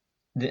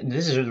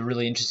 This is a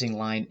really interesting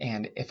line,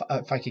 and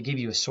if I could give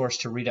you a source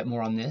to read up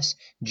more on this,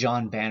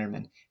 John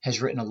Bannerman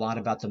has written a lot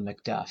about the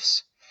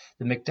Macduffs.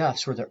 The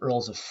Macduffs were the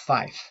Earls of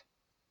Fife,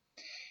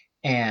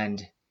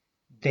 and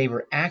they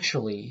were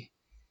actually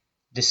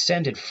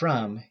descended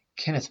from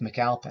Kenneth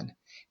MacAlpin.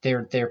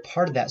 They're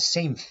part of that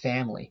same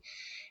family.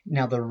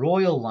 Now, the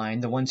royal line,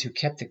 the ones who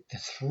kept the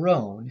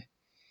throne,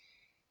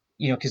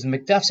 because the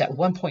Macduffs at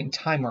one point in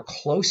time were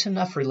close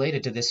enough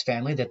related to this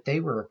family that they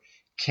were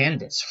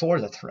candidates for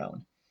the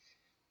throne,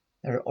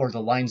 or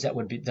the lines that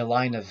would be the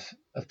line of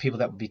people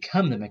that would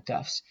become the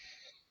Macduffs.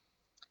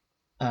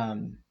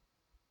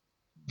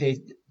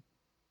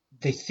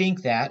 They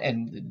think that,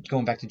 and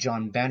going back to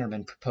John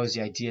Bannerman, proposed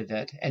the idea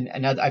that,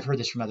 and I've heard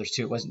this from others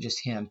too, it wasn't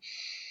just him,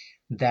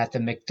 that the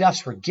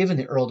Macduffs were given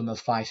the earldom of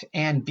Fife,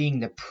 and being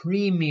the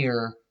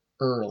premier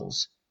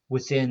earls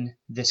within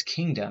this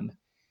kingdom,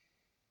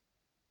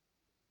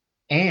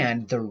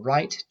 and the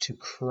right to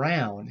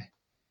crown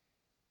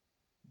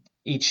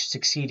each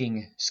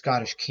succeeding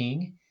Scottish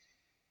king,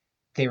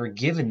 they were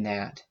given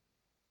that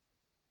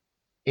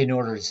in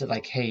order to,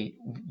 like, hey,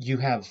 you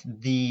have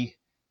the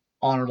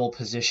honorable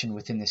position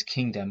within this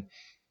kingdom,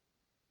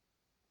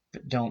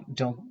 but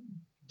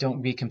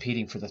don't be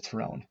competing for the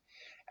throne.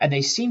 And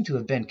they seem to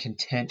have been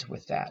content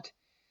with that.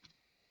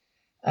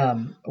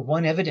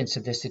 One evidence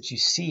of this that you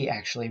see,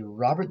 actually,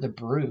 Robert the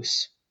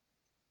Bruce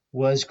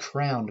was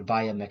crowned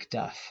by a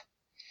Macduff.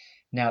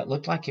 Now, it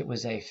looked like it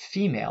was a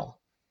female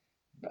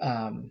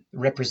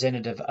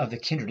representative of the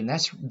kindred, and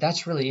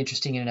that's really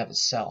interesting in and of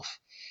itself.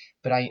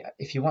 But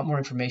if you want more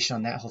information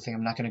on that whole thing,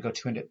 I'm not going to go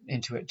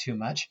into it too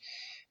much.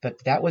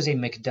 But that was a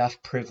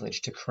Macduff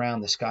privilege to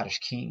crown the Scottish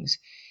kings,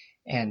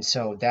 and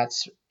so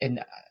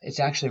it's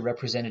actually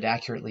represented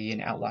accurately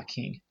in Outlaw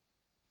King.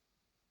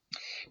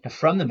 Now,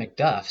 from the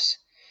Macduffs,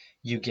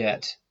 you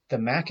get the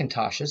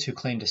Macintoshes, who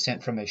claim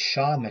descent from a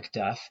Shaw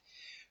Macduff,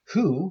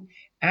 who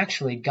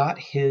actually got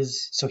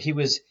his. So he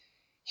was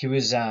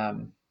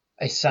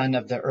a son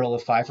of the Earl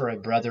of Fife, or a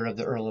brother of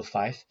the Earl of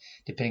Fife,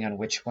 depending on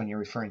which one you're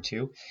referring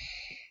to.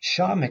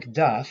 Shaw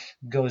Macduff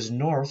goes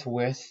north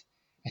with,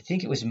 I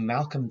think it was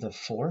Malcolm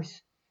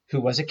IV,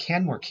 who was a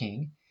Canmore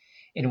king,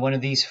 in one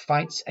of these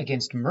fights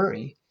against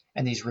Murray,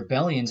 and these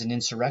rebellions and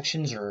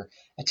insurrections or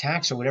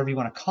attacks or whatever you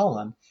want to call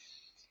them.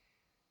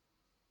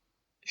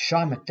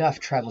 Shaw Macduff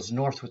travels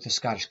north with the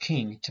Scottish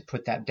king to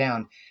put that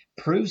down,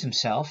 proves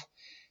himself.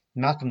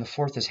 Malcolm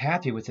IV is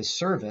happy with his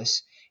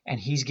service, and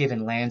he's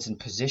given lands and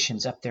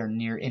positions up there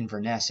near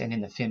Inverness and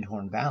in the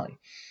Findhorn Valley.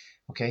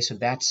 Okay, so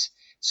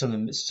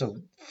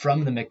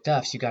from the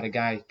Macduffs, you got a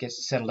guy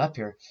gets settled up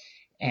here,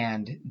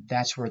 and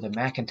that's where the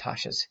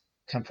Macintoshes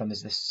come from,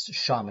 is this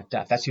Shaw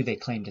Macduff. That's who they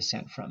claim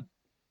descent from.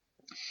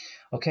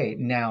 Okay,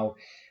 now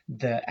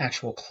the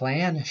actual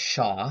clan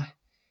Shaw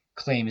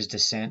claims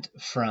descent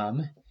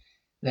from,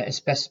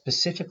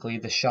 specifically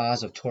the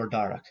Shaws of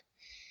Tordarroch,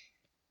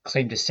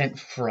 claim descent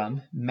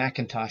from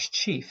Macintosh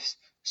chiefs.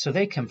 So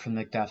they come from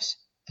the Macduffs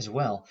as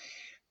well.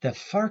 The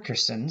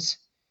Farquharsons,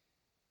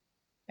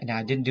 and now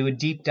I didn't do a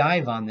deep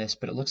dive on this,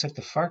 but it looks like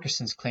the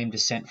Farquharsons claim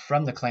descent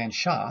from the clan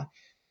Shaw,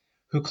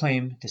 who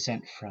claim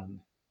descent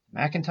from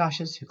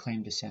Macintoshes, who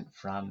claim descent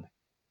from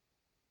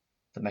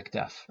the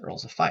Macduff,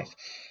 Earls of Fife.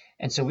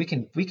 And so we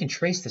can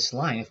trace this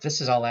line. If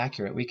this is all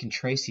accurate, we can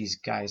trace these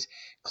guys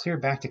clear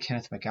back to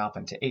Kenneth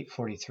MacAlpin, to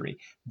 843.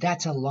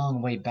 That's a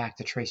long way back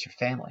to trace your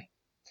family.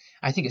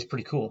 I think it's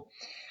pretty cool.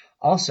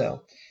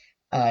 Also,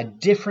 a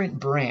different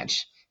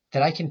branch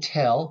that I can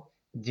tell,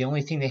 the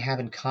only thing they have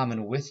in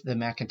common with the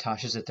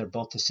Macintoshes is that they're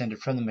both descended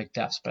from the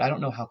Macduffs, but I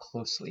don't know how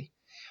closely,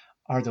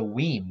 are the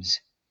Weems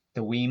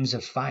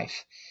of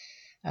Fife.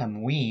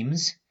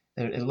 Weems,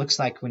 it looks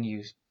like, when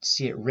you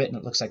see it written,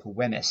 it looks like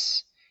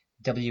Wemyss,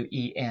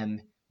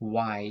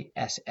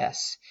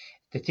 Wemyss.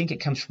 They think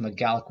it comes from a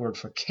Gaelic word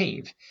for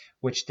cave,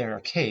 which there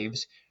are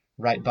caves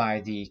right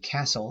by the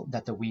castle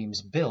that the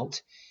Weems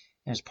built,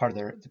 and as part of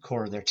the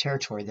core of their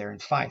territory there in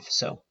Fife.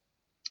 So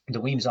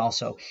the Weems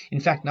also, in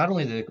fact, not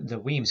only the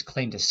Weems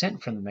claim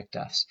descent from the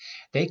Macduffs,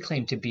 they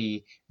claim to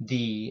be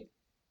the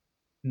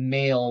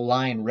male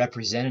line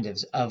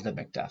representatives of the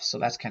Macduffs. So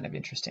that's kind of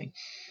interesting.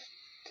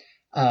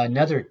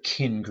 Another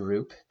kin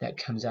group that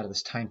comes out of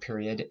this time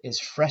period is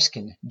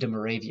Freskin de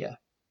Moravia.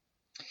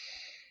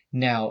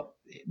 Now,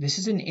 this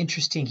is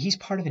he's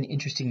part of an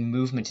interesting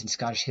movement in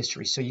Scottish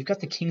history. So you've got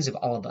the kings of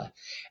Alba,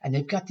 and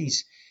they've got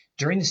these,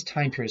 during this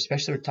time period,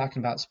 especially we're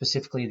talking about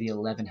specifically the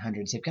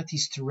 1100s, they've got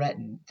these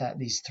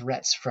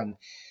threats from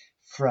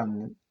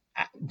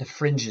the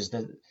fringes,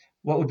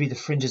 what would be the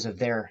fringes of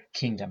their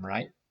kingdom,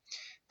 right?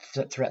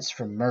 Threats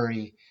from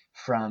Murray,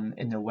 from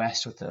in the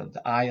west with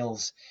the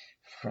Isles,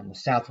 from the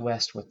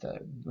southwest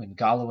in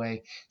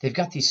Galloway. They've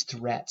got these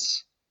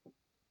threats.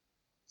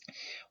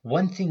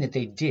 One thing that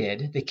they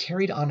did, they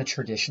carried on a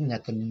tradition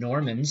that the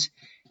Normans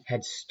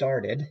had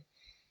started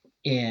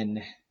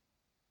in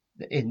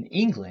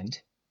England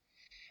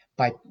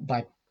by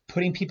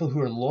putting people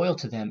who are loyal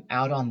to them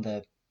out on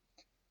the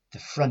the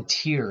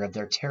frontier of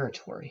their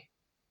territory,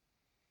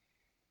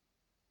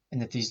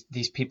 and that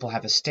these people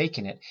have a stake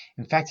in it.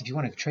 In fact, if you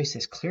want to trace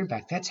this clear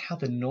back, that's how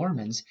the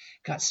Normans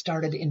got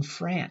started in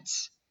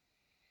France.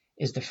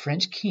 Is the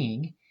French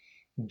king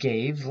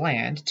gave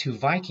land to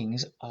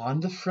Vikings on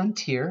the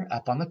frontier,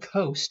 up on the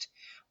coast,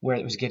 where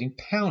it was getting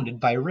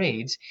pounded by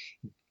raids,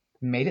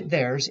 made it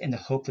theirs in the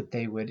hope that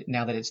they would,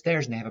 now that it's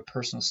theirs and they have a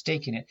personal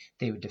stake in it,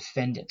 they would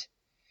defend it.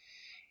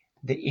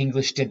 The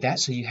English did that,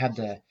 so you have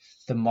the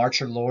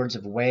Marcher Lords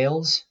of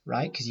Wales,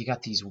 right? Because you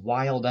got these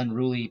wild,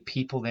 unruly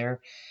people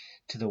there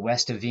to the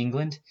west of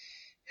England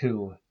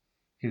who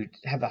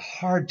have a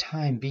hard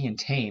time being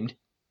tamed.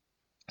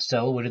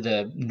 So what do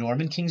the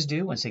Norman kings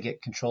do once they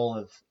get control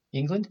of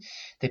England?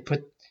 They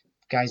put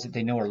guys that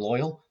they know are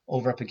loyal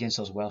over up against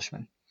those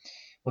Welshmen.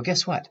 Well,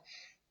 guess what?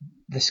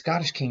 The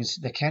Scottish kings,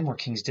 the Canmore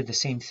kings, did the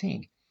same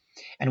thing.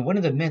 And one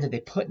of the men that they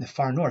put in the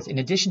far north, in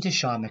addition to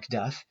Sean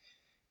Macduff,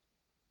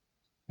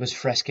 was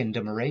Freskin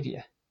de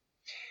Moravia,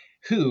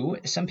 who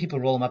some people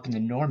roll him up in the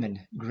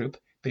Norman group,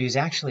 but he's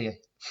actually a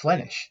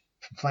Flemish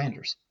from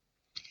Flanders.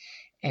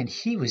 And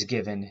he was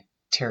given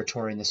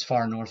territory in this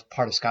far north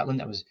part of Scotland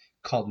that was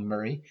called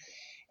Murray.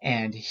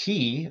 And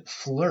he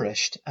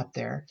flourished up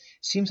there.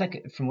 Seems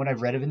like, from what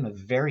I've read of him, a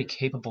very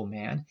capable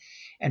man.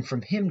 And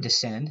from him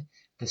descend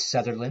the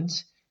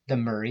Sutherlands, the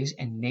Murrays,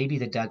 and maybe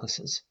the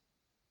Douglases.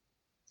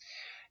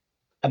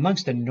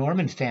 Amongst the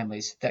Norman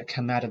families that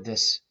come out of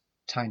this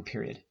time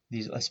period,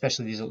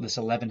 especially this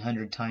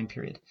 1100 time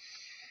period.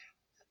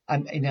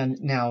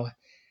 Now,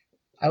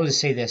 I will just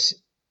say this.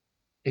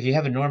 If you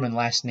have a Norman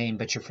last name,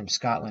 but you're from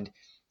Scotland,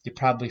 you're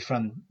probably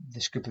from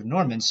this group of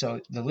Normans,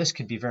 so the list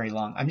could be very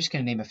long. I'm just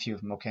going to name a few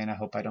of them, okay? And I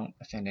hope I don't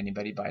offend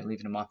anybody by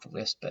leaving them off the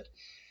list. But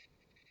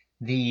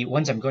the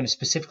ones I'm going to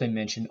specifically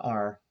mention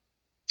are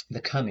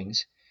the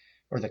Cummings,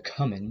 or the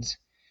Cummins,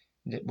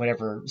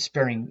 whatever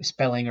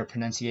spelling or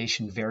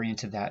pronunciation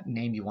variant of that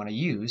name you want to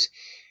use.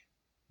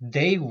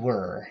 They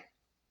were,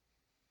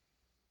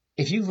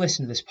 if you've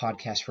listened to this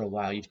podcast for a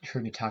while, you've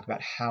heard me talk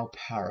about how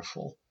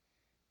powerful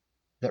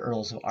the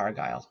Earls of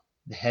Argyll,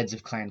 the heads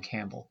of Clan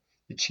Campbell,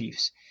 the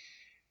chiefs,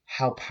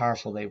 how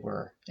powerful they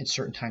were at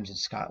certain times in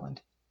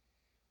Scotland,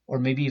 or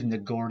maybe even the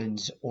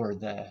Gordons or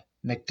the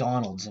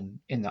MacDonalds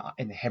in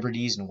the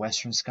Hebrides in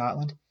western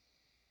Scotland.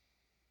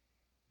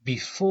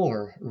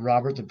 Before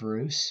Robert the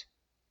Bruce,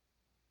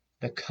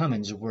 the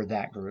Cummins were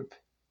that group.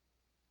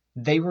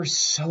 They were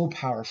so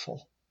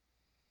powerful,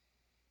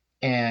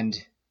 and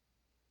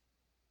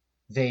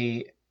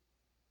they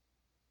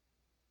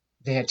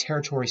had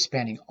territory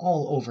spanning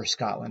all over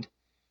Scotland.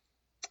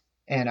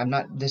 And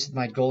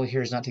my goal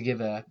here is not to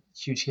give a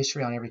huge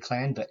history on every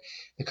clan, but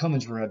the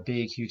Cummins were a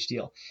big, huge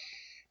deal.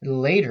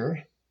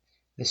 Later,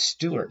 the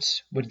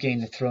Stuarts would gain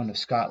the throne of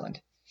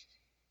Scotland.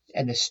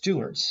 And the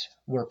Stuarts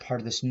were part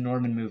of this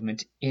Norman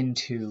movement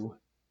into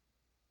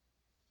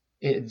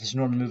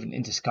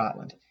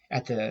Scotland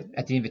at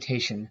the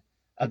invitation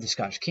of the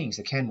Scottish kings,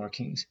 the Canmore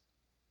kings.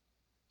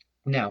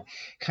 Now,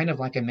 kind of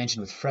like I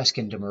mentioned with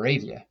Freskin de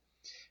Moravia.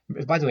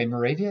 By the way,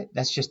 Moravia,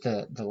 that's just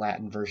the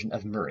Latin version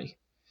of Murray.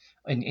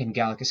 In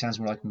Gaelic, it sounds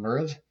more like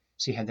Murav,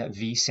 so you have that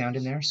V sound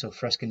in there. So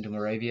Freskin de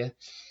Moravia,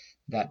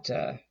 that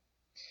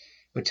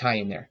would tie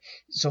in there.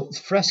 So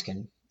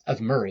Freskin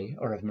of Murray,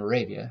 or of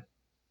Moravia,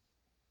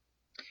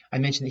 I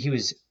mentioned that he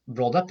was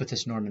rolled up with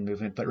this Norman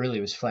movement, but really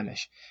it was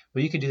Flemish.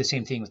 Well, you could do the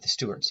same thing with the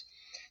Stuarts.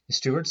 The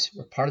Stuarts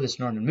were part of this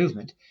Norman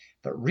movement,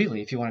 but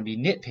really, if you want to be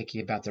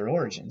nitpicky about their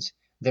origins,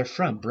 they're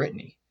from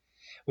Brittany,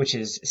 which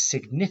is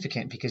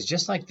significant because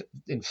just like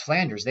in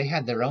Flanders, they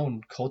had their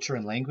own culture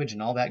and language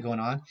and all that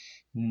going on,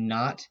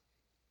 not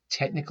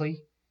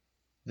technically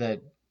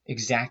the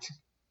exact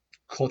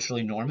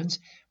culturally Normans.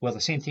 Well,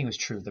 the same thing was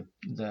true.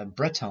 The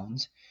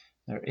Bretons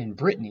in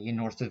Brittany, in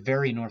the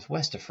very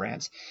northwest of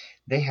France,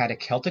 they had a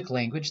Celtic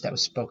language that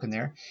was spoken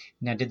there.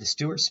 Now, did the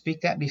Stuarts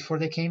speak that before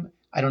they came?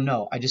 I don't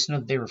know. I just know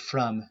that they were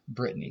from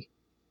Brittany.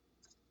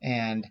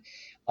 And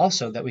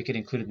also that we could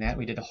include in that,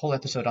 we did a whole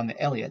episode on the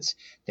Elliots.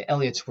 The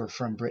Elliots were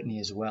from Brittany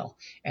as well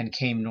and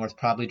came north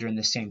probably during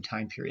the same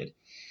time period.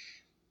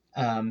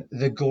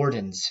 The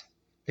Gordons,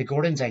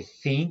 I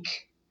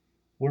think,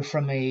 were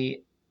from a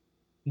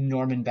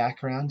Norman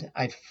background.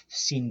 I've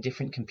seen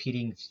different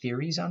competing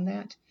theories on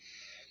that,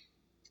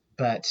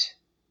 but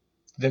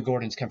the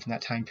Gordons come from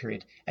that time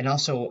period. And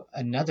also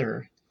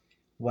another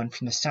one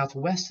from the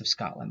southwest of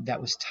Scotland that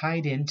was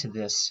tied into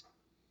this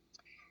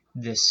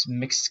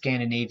mixed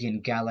Scandinavian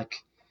Gaelic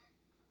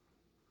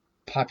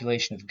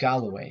population of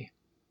Galloway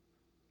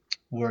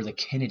were the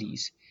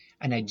Kennedys.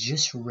 And I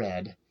just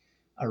read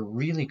a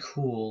really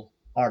cool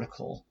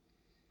article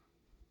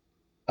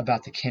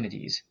about the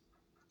Kennedys,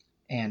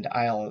 and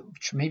I'll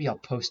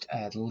post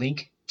a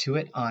link to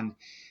it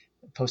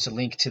post a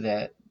link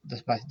to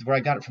where I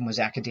got it from was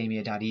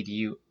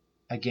academia.edu.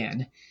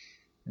 Again,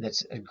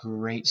 that's a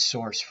great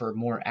source for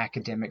more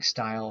academic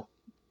style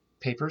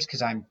papers,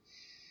 because I'm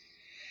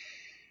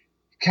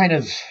kind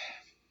of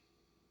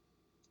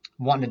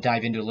wanting to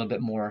dive into a little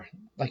bit more,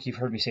 like you've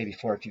heard me say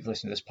before, if you've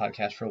listened to this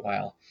podcast for a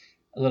while,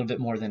 a little bit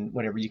more than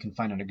whatever you can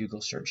find on a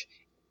Google search.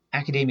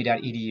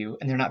 academia.edu,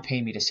 and they're not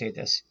paying me to say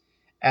this.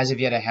 As of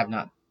yet, I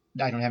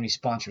don't have any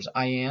sponsors.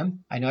 I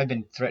know I've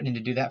been threatening to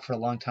do that for a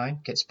long time,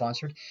 get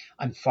sponsored.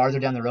 I'm farther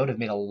down the road. I've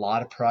made a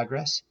lot of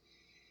progress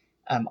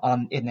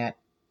in that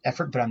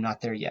effort, but I'm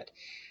not there yet.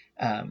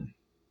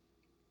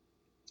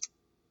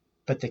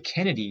 But the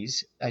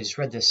Kennedys, I just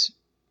read this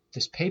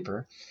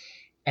paper,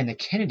 and the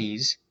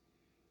Kennedys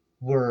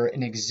were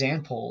an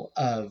example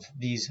of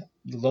these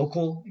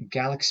local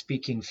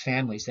Gallic-speaking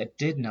families that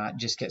did not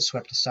just get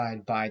swept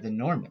aside by the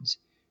Normans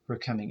who were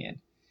coming in.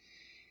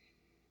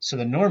 So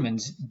the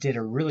Normans did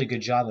a really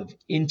good job of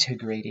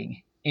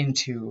integrating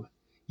into,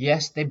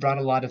 yes, they brought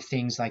a lot of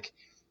things like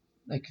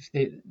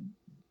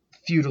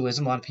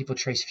feudalism. A lot of people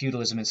trace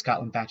feudalism in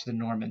Scotland back to the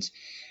Normans,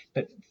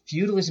 but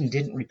feudalism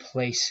didn't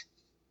replace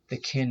the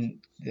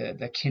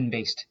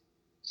kin-based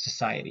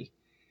society.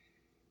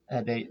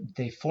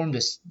 They formed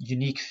this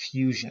unique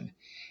fusion.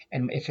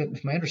 And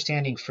if my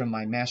understanding from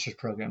my master's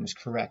program is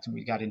correct, and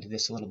we got into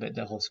this a little bit,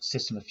 the whole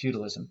system of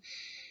feudalism,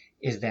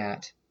 is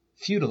that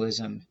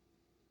feudalism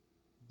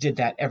did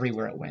that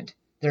everywhere it went.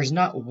 There's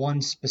not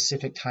one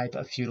specific type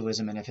of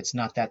feudalism, and if it's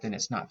not that, then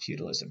it's not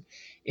feudalism.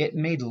 It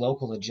made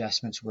local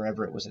adjustments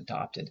wherever it was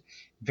adopted.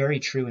 Very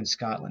true in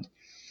Scotland.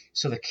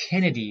 So the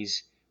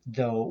Kennedys,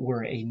 though,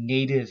 were a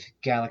native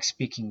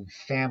Gaelic-speaking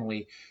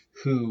family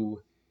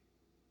who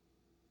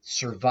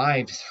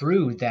survived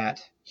through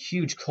that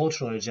huge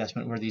cultural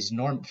adjustment where these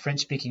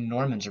French-speaking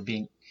Normans are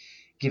being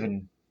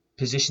given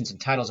positions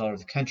and titles all over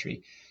the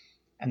country,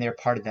 and they're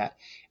part of that.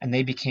 And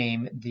they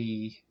became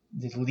the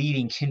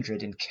leading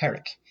kindred in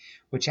Carrick,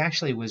 which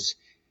actually was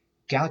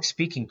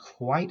Gaelic-speaking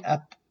quite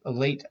up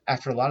late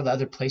after a lot of the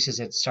other places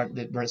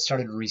where it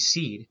started to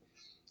recede.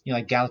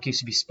 Like Gaelic used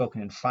to be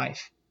spoken in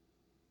Fife,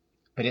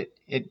 but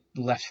it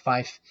left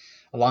Fife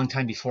a long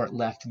time before it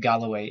left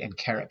Galloway and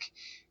Carrick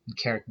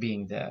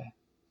being the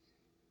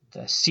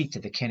seat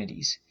of the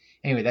Kennedys.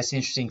 Anyway, that's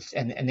interesting,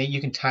 and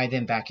you can tie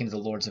them back into the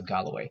Lords of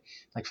Galloway,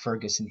 like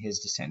Fergus and his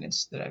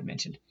descendants that I've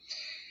mentioned.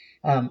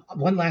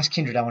 One last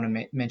kindred I want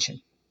to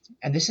mention,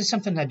 and this is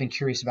something I've been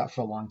curious about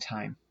for a long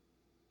time.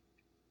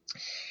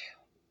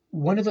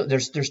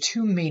 There's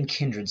two main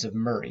kindreds of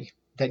Murray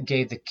that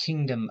gave the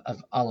kingdom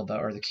of Alba,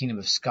 or the kingdom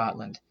of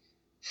Scotland,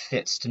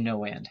 fits to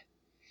no end.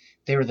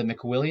 They were the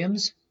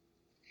MacWilliams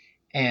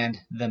and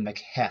the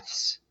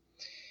Machethes.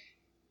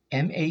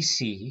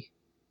 Machethe.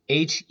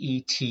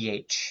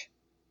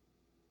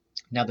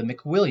 Now the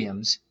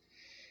MacWilliams,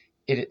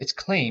 it's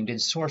claimed in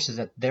sources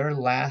that their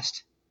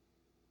last.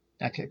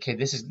 Okay,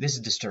 this is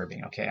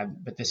disturbing. Okay,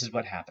 but this is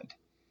what happened.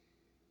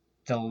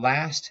 The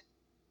last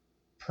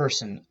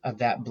person of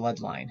that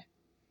bloodline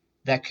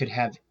that could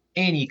have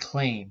any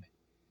claim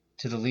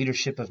to the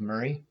leadership of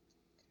Murray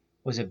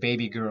was a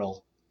baby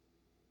girl.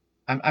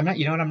 I'm not.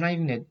 You know what? I'm not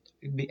even gonna.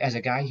 As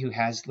a guy who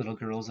has little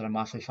girls that I'm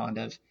awfully fond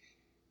of,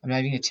 I'm not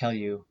even gonna tell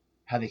you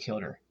how they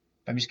killed her.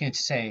 I'm just going to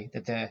say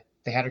that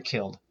they had her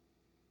killed.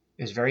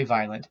 It was very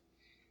violent,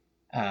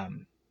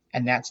 and so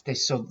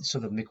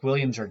the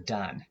MacWilliams are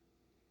done.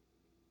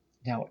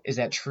 Now, is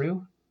that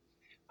true?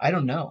 I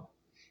don't know.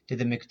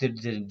 Did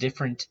a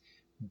different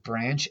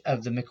branch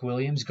of the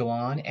MacWilliams go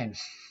on and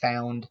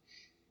found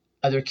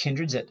other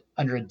kindreds that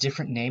under a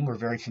different name we're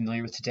very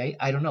familiar with today?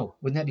 I don't know.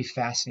 Wouldn't that be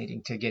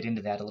fascinating to get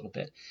into that a little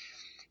bit?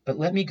 But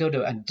let me go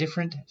to a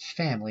different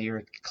family or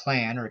a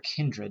clan or a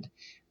kindred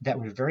that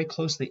were very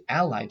closely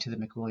allied to the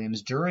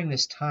MacWilliams during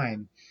this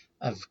time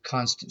of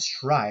constant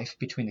strife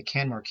between the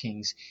Canmore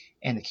kings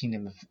and the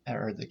kingdom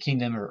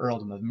or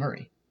earldom of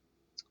Murray.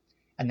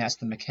 And that's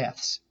the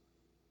Machethes.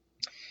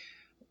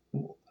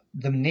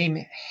 The name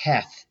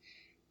Heth,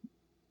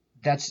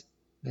 that's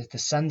the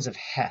sons of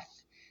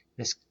Heth,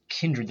 this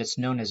kindred that's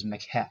known as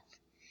Machethe.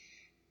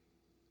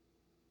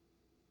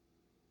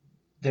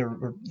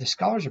 The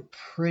scholars are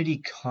pretty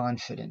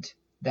confident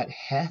that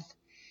Heth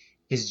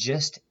is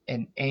just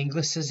an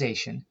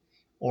anglicization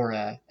or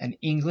an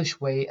English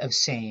way of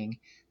saying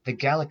the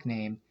Gaelic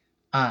name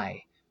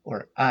I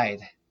or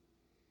Ide.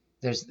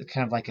 There's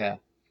kind of like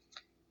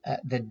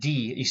the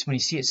D. When you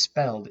see it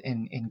spelled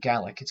in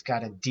Gaelic, it's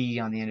got a D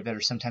on the end of it, or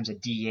sometimes a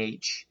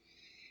DH.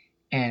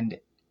 And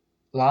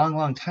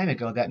long time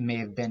ago, that may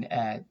have been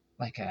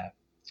like a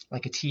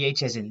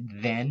TH as in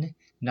then,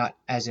 not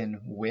as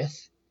in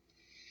with.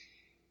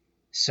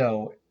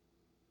 So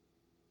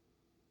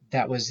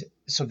what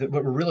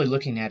we're really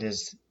looking at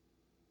is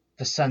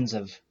the sons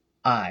of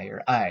I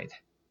or Ide.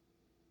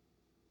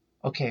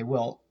 Okay,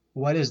 well,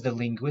 what is the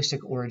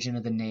linguistic origin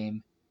of the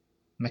name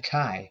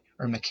Mackay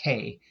or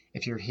McKay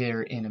if you're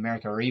here in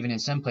America, or even in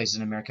some places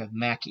in America,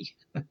 Mackie?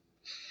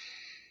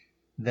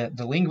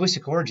 The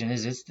linguistic origin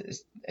is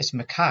it's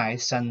Mackay,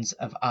 sons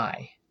of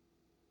I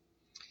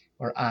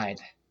or Ide.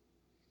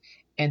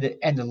 And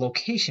the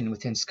location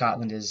within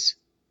Scotland is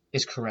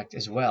correct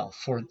as well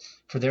for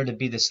there to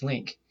be this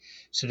link.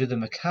 So do the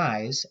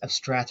Mackays of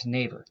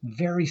Strathnaver,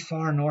 very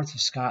far north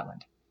of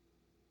Scotland.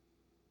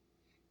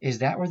 Is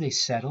that where they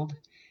settled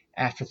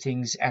after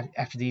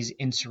these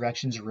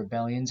insurrections or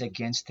rebellions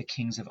against the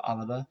kings of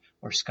Alba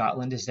or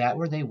Scotland? Is that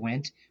where they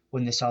went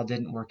when this all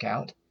didn't work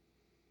out?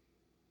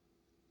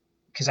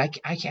 because I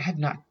have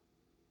not,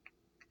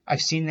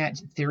 I've seen that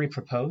theory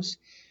proposed.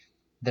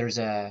 There's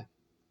a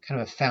kind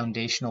of a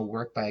foundational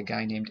work by a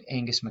guy named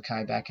Angus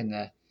Mackay back in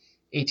the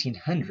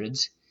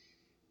 1800s.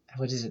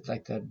 What is it,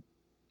 like the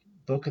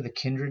Book of the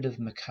Kindred of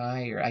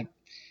Mackay? Or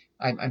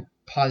I'm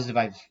positive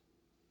I've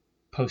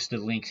posted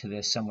a link to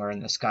this somewhere in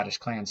the Scottish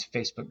Clans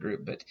Facebook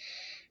group, but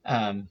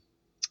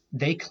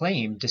they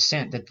claim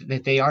descent,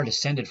 that they are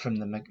descended from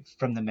the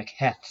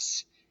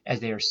Macbeths as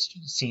they are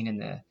seen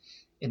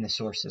in the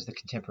sources, the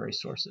contemporary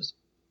sources.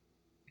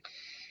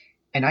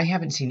 And I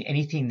haven't seen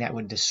anything that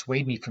would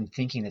dissuade me from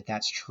thinking that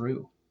that's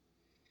true.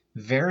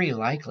 Very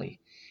likely.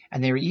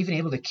 And they were even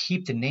able to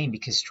keep the name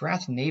because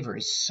Strathnaver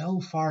is so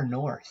far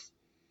north.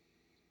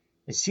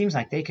 It seems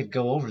like they could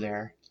go over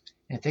there,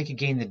 and if they could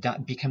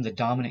become the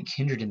dominant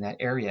kindred in that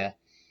area,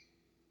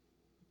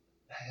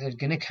 they're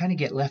going to kind of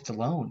get left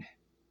alone.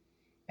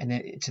 And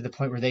then to the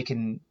point where they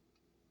can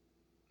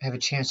have a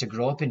chance to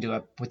grow up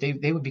into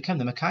they would become,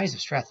 the Mackays of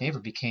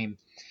Strathnaver became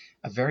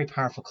a very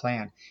powerful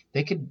clan.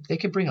 They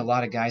could bring a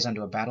lot of guys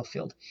onto a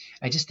battlefield.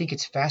 I just think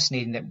it's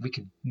fascinating that we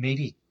could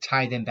maybe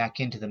tie them back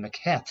into the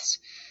Macbeths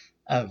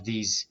of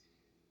the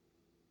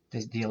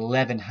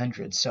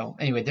 1100s. So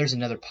anyway, there's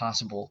another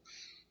possible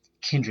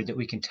kindred that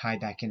we can tie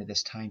back into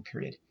this time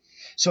period.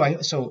 So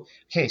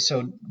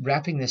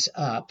wrapping this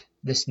up,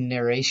 this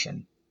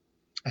narration,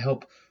 I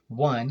hope,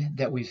 one,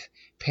 that we've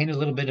painted a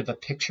little bit of a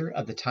picture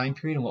of the time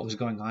period and what was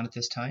going on at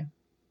this time,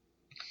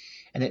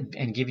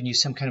 and giving you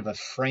some kind of a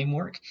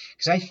framework.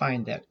 Because I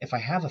find that if I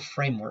have a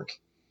framework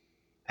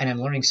and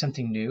I'm learning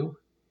something new,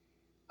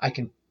 I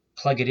can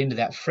plug it into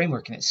that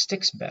framework and it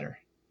sticks better.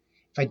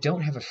 If I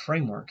don't have a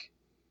framework,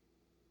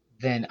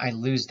 then I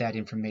lose that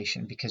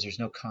information because there's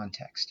no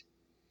context.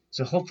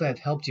 So hopefully I've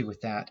helped you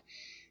with that,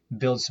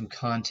 build some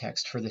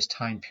context for this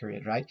time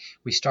period, right?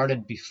 We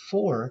started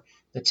before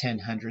the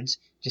 1000s,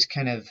 just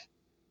kind of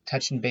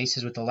touching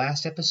bases with the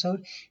last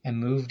episode, and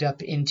moved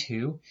up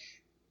into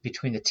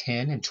between the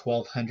 10 and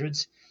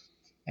 1200s,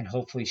 and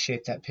hopefully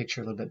shape that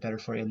picture a little bit better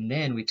for you. And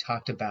then we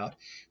talked about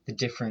the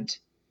different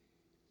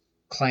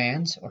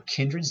clans or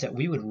kindreds that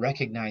we would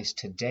recognize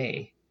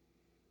today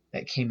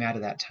that came out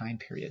of that time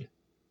period.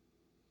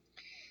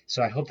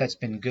 So I hope that's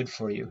been good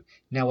for you.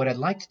 Now, what I'd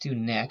like to do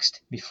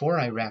next, before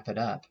I wrap it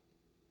up,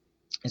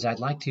 is I'd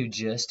like to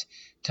just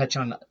touch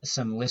on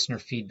some listener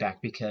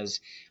feedback,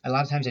 because a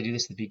lot of times I do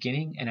this at the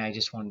beginning, and I'm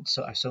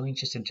so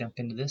anxious to jump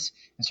into this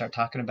and start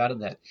talking about it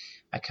that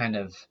I kind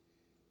of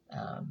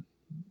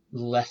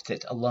left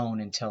it alone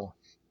until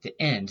the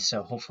end.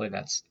 So hopefully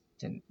that's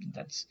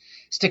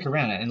stick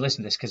around and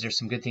listen to this, because there's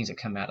some good things that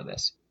come out of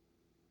this.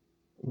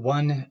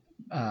 One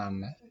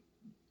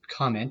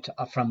comment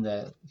from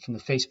the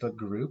Facebook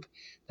group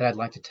that I'd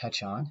like to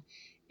touch on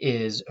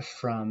is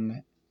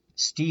from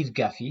Steve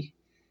Guffey.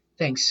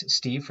 Thanks,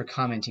 Steve, for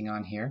commenting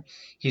on here.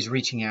 He's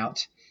reaching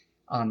out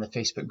on the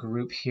Facebook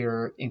group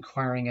here,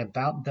 inquiring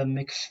about the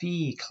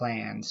McPhee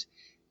clans,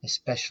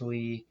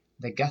 especially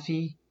the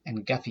Guffey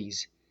and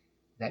Guffeys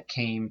that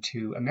came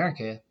to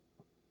America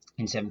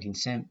in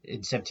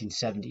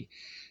 1770.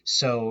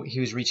 So he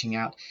was reaching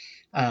out.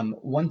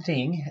 One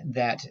thing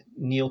that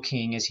Neil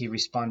King, as he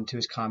responded to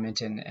his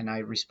comment, and I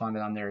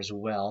responded on there as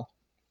well,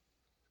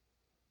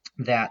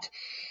 that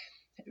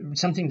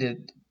something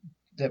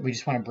that we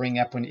just want to bring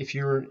up, if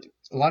you're,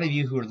 a lot of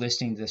you who are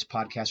listening to this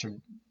podcast, or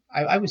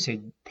I would say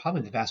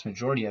probably the vast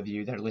majority of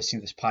you that are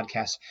listening to this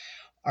podcast,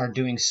 are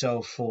doing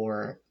so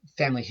for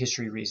family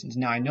history reasons.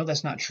 Now, I know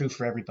that's not true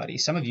for everybody.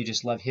 Some of you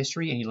just love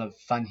history, and you love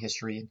fun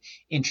history and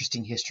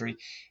interesting history.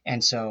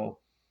 And so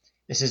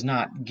this is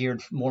not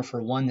geared more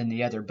for one than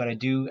the other, but I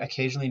do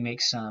occasionally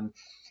make some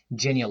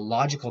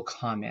genealogical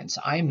comments.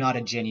 I am not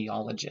a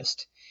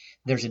genealogist.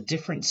 There's a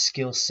different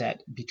skill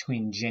set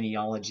between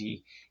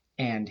genealogy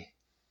and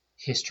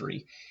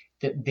history.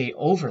 That they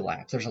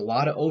overlap. There's a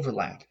lot of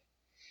overlap.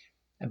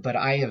 But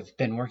I have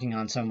been working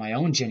on some of my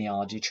own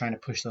genealogy, trying to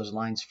push those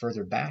lines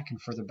further back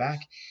and further back.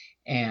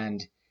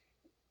 And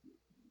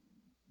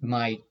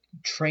my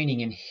training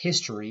in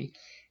history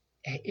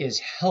is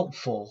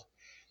helpful,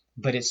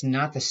 but it's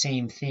not the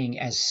same thing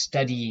as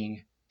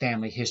studying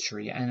family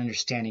history and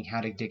understanding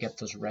how to dig up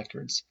those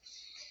records.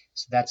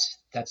 So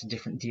that's a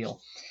different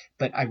deal.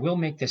 But I will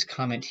make this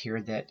comment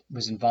here that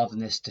was involved in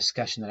this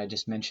discussion that I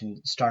just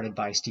mentioned, started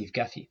by Steve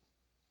Guffey.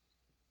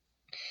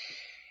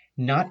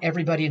 Not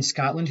everybody in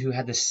Scotland who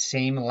had the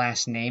same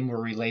last name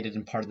were related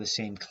and part of the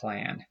same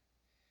clan.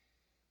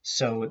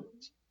 So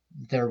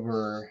there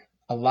were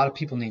a lot of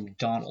people named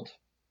Donald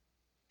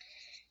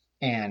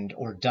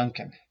or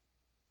Duncan.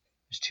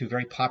 There's two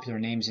very popular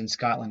names in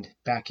Scotland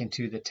back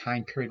into the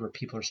time period where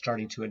people are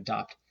starting to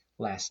adopt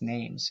last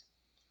names.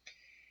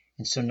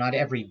 And so not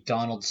every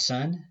Donald's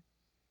son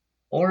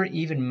or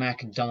even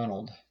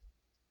MacDonald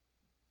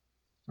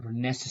were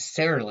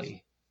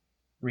necessarily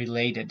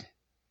related.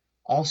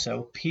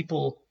 Also,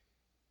 people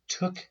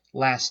took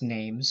last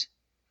names,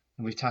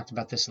 and we've talked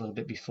about this a little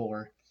bit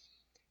before,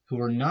 who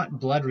were not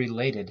blood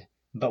related,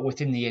 but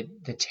within the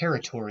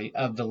territory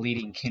of the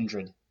leading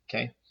kindred.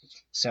 Okay,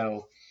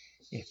 so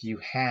if you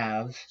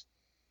have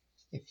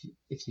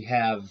if you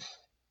have,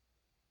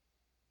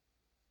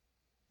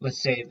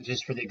 let's say,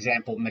 just for the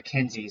example,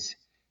 Mackenzie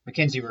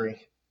were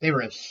they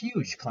were a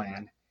huge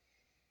clan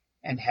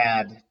and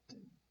had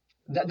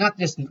not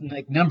just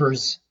like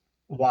numbers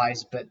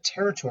wise, but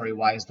territory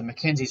wise, the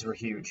Mackenzies were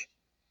huge.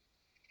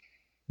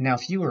 Now,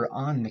 if you were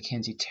on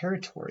Mackenzie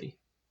territory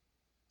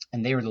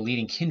and they were the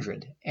leading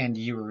kindred, and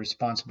you were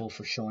responsible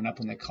for showing up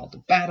when they called the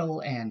battle,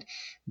 and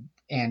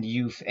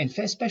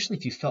especially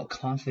if you felt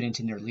confident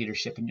in their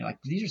leadership, and you're like,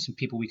 these are some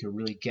people we could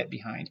really get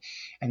behind,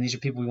 and these are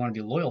people we want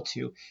to be loyal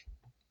to.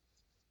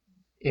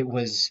 It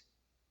was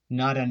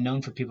not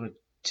unknown for people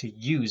to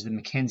use the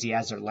Mackenzie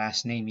as their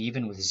last name,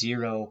 even with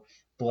zero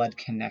blood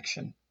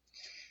connection.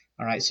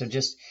 All right, so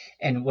just,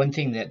 and one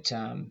thing that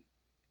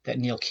that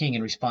Neil King,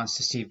 in response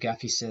to Steve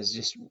Guffey, says,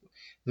 just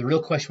the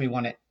real question we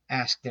want to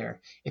ask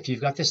there, if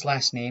you've got this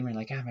last name and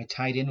like, am I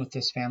tied in with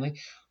this family?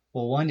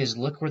 Well, one is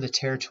look where the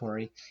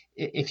territory,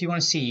 if you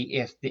want to see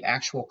if the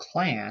actual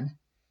clan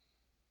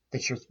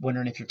that you're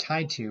wondering if you're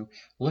tied to,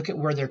 look at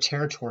where their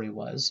territory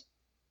was,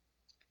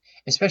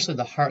 especially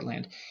the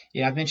heartland.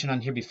 Yeah, I've mentioned on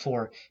here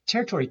before,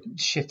 territory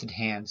shifted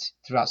hands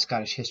throughout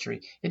Scottish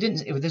history.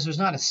 This was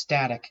not a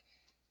static,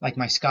 like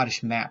my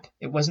Scottish map.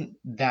 It wasn't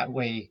that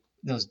way,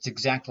 those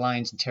exact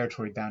lines and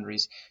territory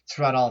boundaries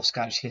throughout all of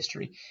Scottish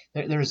history.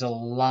 There's a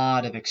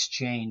lot of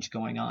exchange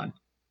going on.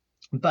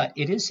 But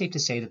it is safe to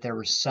say that there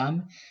were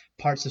some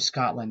parts of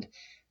Scotland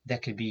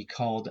that could be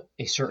called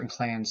a certain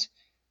clan's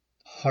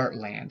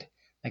heartland.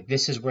 Like,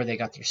 this is where they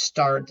got their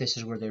start. This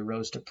is where they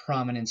rose to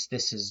prominence.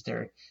 This is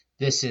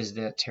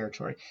the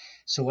territory.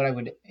 So what I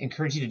would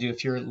encourage you to do,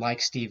 if you're like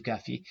Steve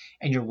Guffey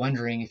and you're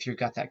wondering if you've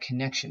got that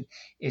connection,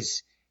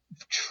 is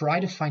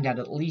try to find out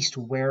at least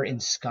where in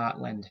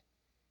Scotland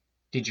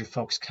did your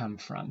folks come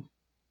from.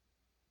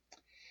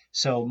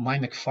 So my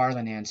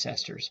McFarlane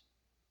ancestors,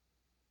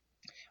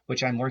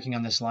 which I'm working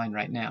on this line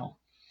right now,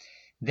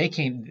 they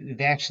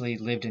actually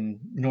lived in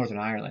Northern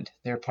Ireland.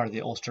 They're part of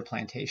the Ulster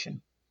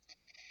plantation,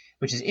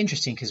 which is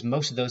interesting because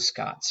most of those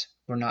Scots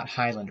were not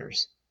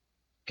Highlanders,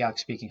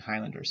 Gaelic-speaking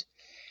Highlanders.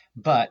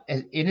 But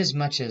in as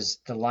much as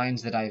the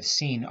lines that I've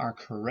seen are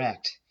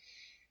correct,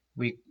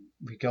 we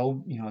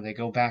go, they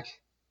go back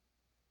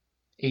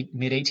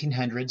mid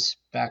 1800s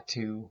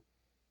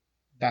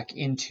back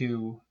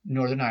into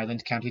Northern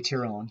Ireland, County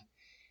Tyrone,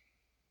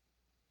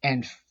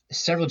 and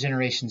several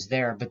generations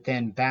there, but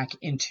then back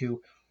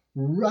into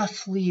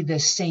roughly the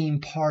same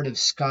part of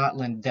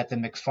Scotland that the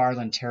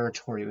McFarlane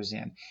territory was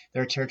in.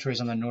 There are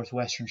territories on the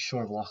northwestern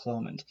shore of Loch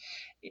Lomond.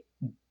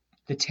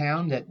 The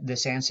town that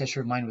this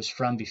ancestor of mine was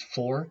from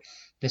before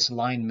this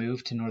line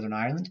moved to Northern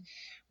Ireland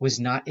was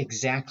not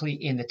exactly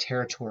in the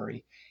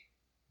territory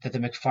that the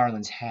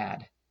McFarlanes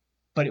had,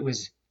 but it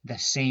was the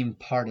same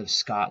part of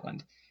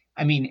Scotland.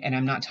 I mean, and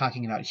I'm not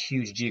talking about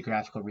huge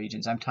geographical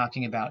regions. I'm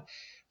talking about,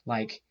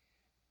 like,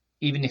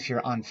 even if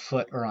you're on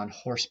foot or on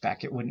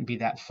horseback, it wouldn't be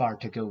that far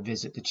to go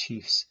visit the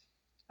chiefs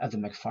of the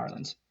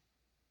McFarlanes.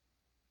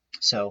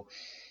 So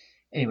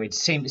anyway,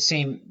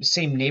 same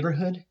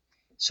neighborhood.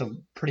 So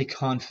pretty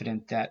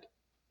confident that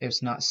it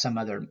was not some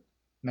other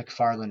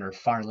McFarlane or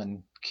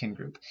Farland kin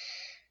group.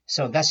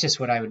 So that's just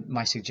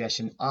my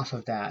suggestion off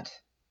of that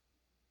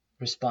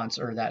response,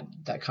 or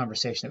that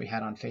conversation that we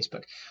had on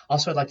Facebook.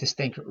 Also, I'd like to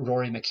thank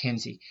Rory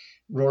Mackenzie.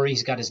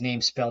 Rory's got his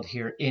name spelled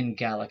here in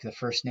Gaelic, the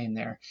first name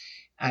there.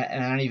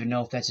 And I don't even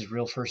know if that's his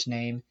real first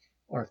name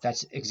or if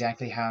that's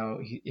exactly how,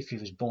 if he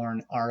was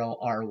born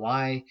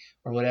Rory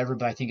or whatever,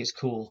 but I think it's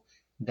cool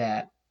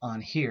that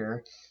on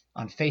here,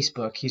 on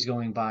Facebook, he's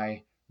going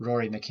by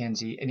Rory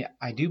Mackenzie. And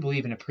I do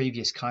believe in a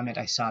previous comment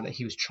I saw that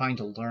he was trying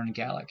to learn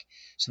Gaelic.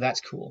 So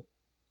that's cool.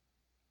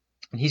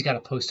 And he's got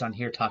a post on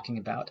here talking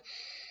about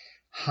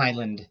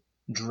Highland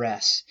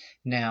dress.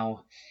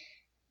 Now,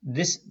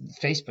 this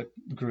Facebook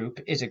group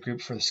is a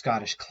group for the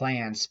Scottish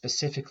clans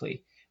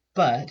specifically,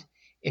 but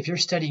if you're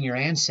studying your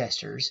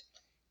ancestors,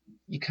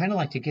 you kind of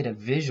like to get a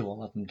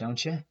visual of them,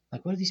 don't you?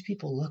 Like, what do these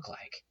people look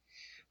like?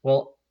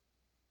 Well,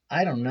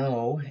 I don't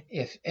know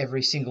if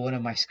every single one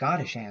of my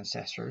Scottish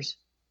ancestors,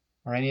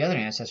 or any other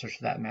ancestors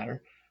for that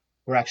matter,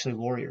 were actually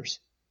warriors.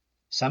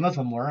 Some of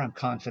them were, I'm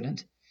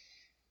confident.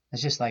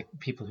 It's just like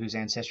people whose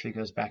ancestry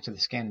goes back to the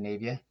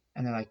Scandinavia,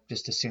 and they're like,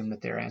 just assume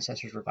that their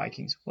ancestors were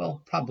Vikings.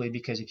 Well, probably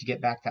because if you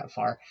get back that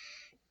far,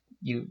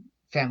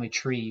 family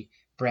tree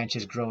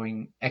branches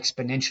growing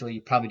exponentially,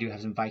 you probably do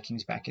have some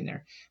Vikings back in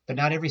there. But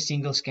not every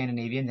single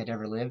Scandinavian that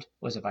ever lived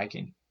was a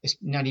Viking. It's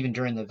not even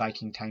during the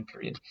Viking time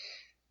period.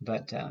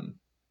 But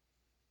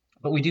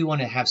we do want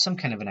to have some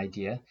kind of an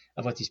idea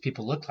of what these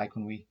people look like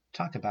when we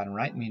talk about them,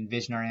 right? We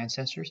envision our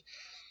ancestors.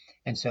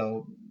 And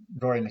so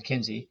Rory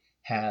Mackenzie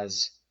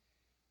has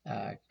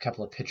a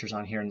couple of pictures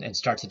on here and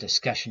starts a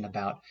discussion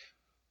about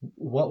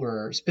what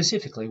were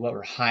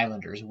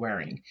Highlanders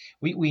wearing.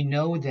 We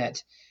know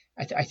that,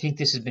 I think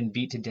this has been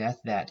beat to death,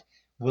 that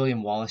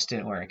William Wallace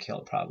didn't wear a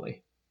kilt,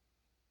 probably.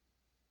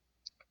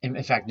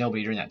 In fact,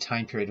 nobody during that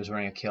time period was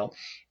wearing a kilt.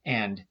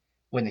 And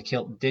when the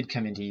kilt did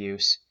come into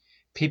use,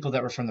 people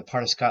that were from the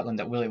part of Scotland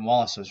that William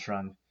Wallace was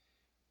from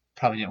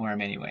probably didn't wear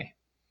them anyway.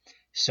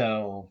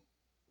 So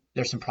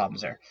there's some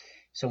problems there.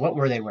 So what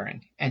were they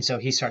wearing? And so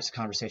he starts the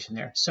conversation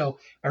there. So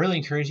I really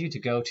encourage you to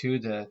go to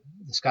the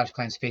Scottish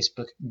Clans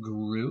Facebook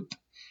group.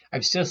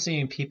 I'm still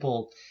seeing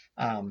people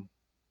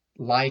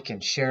like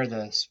and share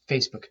the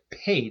Facebook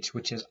page,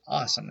 which is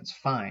awesome. It's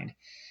fine.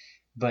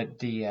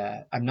 But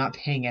I'm not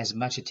paying as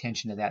much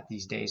attention to that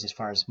these days as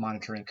far as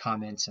monitoring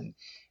comments and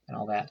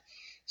all that.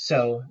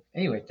 So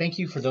anyway, thank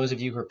you for those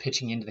of you who are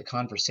pitching into the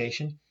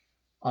conversation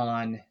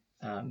on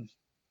the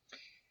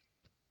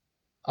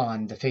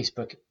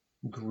Facebook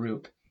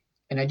group.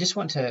 And I just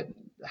want to,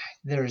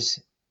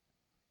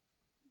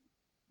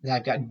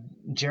 I've got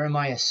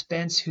Jeremiah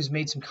Spence who's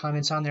made some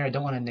comments on there. I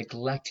don't want to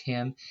neglect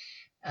him.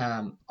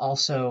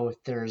 Also,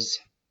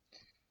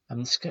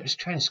 I'm just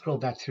trying to scroll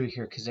back through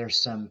here because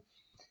there's some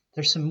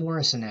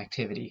Morrison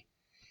activity,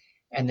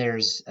 and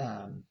there's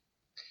a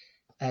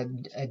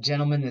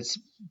gentleman that's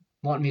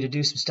wanting me to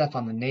do some stuff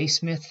on the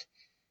Naismith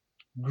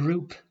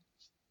group,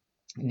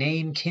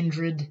 Name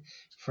Kindred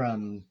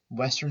from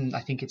Western,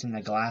 I think it's in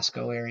the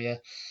Glasgow area.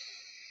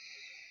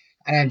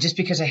 And just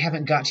because I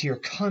haven't got to your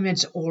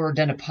comments or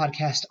done a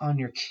podcast on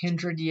your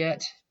Kindred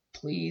yet,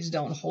 please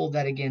don't hold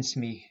that against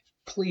me.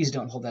 Please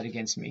don't hold that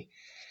against me.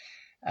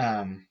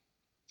 I'm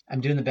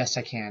doing the best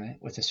I can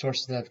with the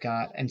sources that I've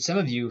got. And some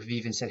of you have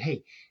even said,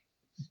 hey,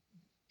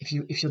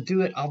 if you'll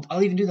do it,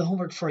 I'll even do the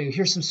homework for you.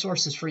 Here's some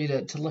sources for you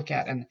to look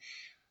at. And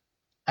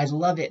I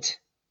love it.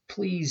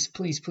 Please,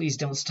 please, please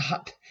don't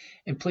stop.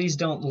 And please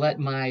don't let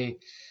my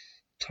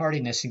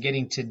tardiness in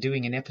getting to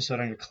doing an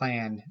episode on your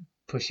clan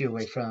push you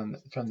away from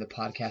the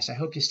podcast. I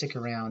hope you stick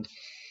around.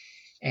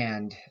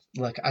 And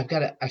look,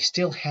 I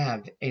still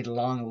have a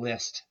long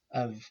list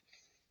of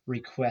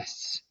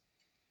requests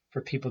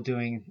for people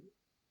to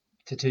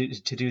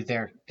do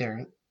their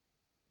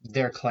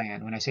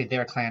clan. When I say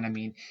their clan, I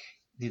mean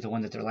the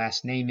one that their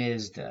last name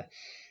is,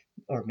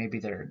 or maybe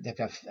they've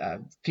got a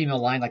female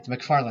line like the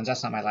McFarlands.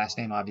 That's not my last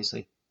name,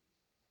 obviously.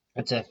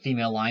 It's a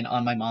female line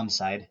on my mom's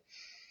side.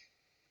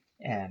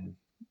 And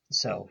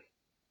so,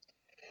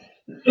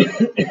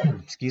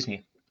 excuse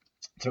me,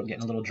 throat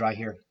getting a little dry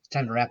here. It's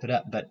time to wrap it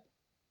up. But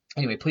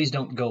anyway, please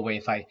don't go away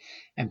if I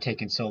am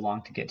taking so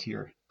long to get to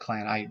your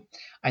clan.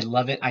 I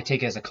love it. I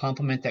take it as a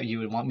compliment that you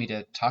would want me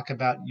to talk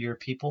about your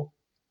people.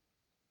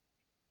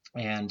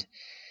 And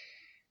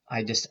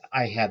I'll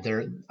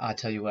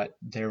tell you what,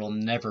 there will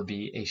never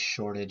be a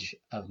shortage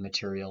of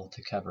material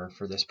to cover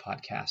for this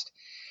podcast.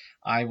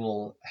 I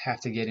will have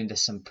to get into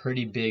some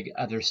pretty big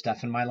other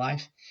stuff in my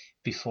life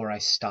before I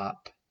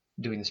stop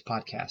doing this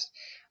podcast.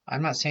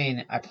 I'm not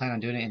saying I plan on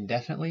doing it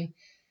indefinitely.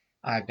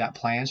 I've got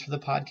plans for the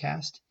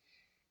podcast,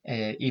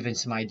 even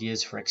some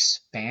ideas for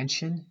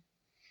expansion.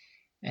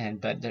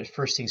 But the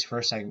first things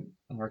first, I'm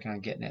working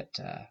on getting it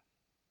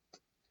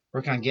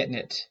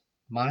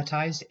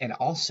monetized, and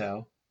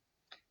also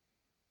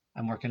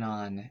I'm working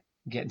on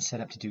getting set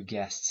up to do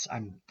guests.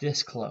 I'm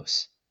this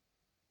close.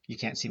 You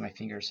can't see my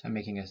fingers. I'm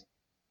making a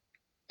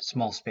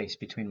small space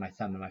between my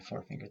thumb and my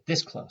forefinger.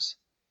 This close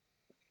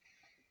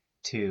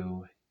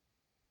to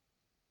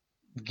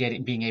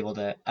being able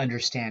to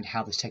understand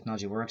how this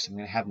technology works. I'm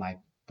going to have my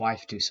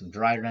wife do some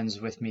dry runs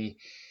with me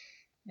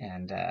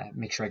and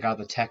make sure I got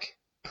the tech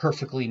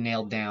perfectly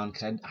nailed down,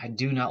 because I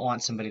do not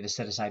want somebody to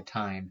set aside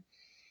time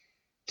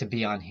to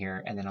be on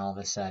here and then all of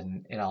a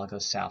sudden it all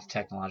goes south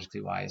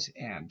technologically wise,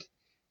 and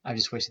I've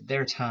just wasted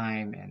their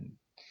time. And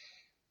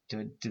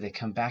do they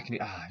come back?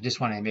 And I just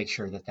want to make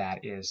sure that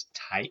is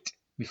tight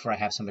before I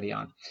have somebody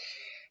on.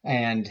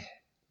 And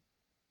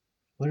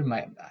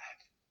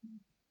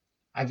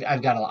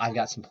I've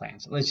got some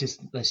plans. Let's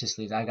just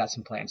leave that. I've got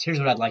some plans. Here's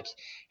what I'd like.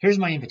 Here's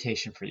my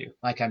invitation for you,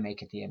 like I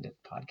make at the end of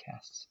the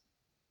podcasts.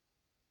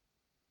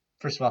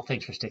 First of all,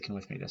 thanks for sticking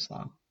with me this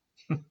long.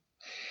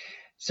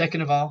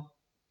 Second of all,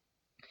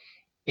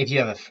 if you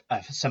have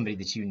somebody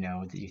that you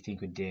know that you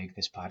think would dig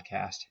this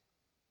podcast,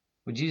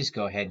 would you just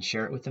go ahead and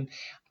share it with them?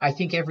 I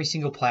think every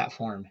single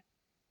platform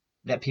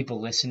that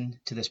people listen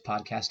to this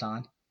podcast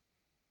on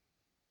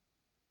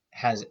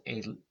has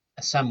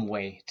some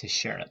way to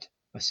share it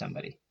with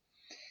somebody.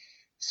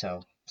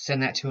 So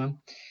send that to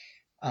them.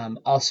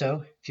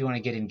 Also, if you want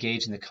to get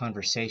engaged in the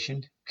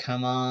conversation,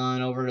 come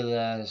on over to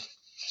the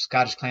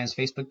Scottish Clans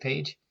Facebook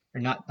page, or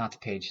not the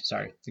page,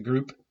 sorry, the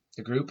group.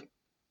 The group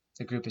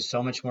is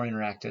so much more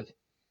interactive,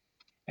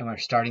 and we're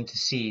starting to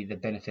see the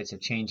benefits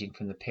of changing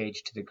from the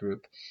page to the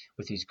group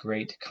with these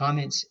great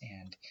comments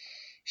and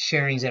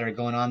sharings that are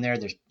going on there.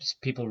 There's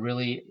people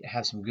really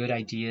have some good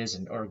ideas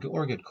or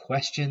good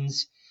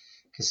questions,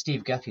 because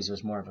Steve Guffey's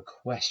was more of a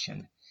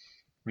question,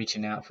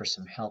 reaching out for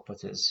some help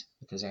with his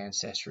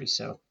ancestry.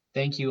 So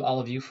thank you, all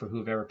of you, for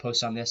whoever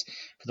posted on this.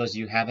 For those of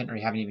you who haven't or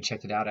you haven't even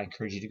checked it out, I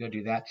encourage you to go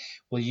do that.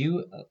 Will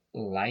you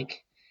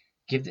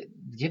give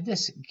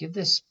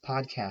this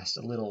podcast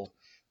a little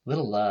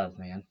love,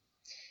 man?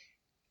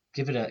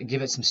 Give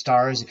it some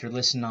stars if you're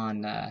listening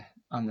on the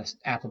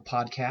Apple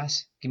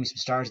Podcasts. Give me some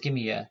stars. Give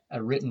me a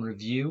written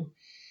review,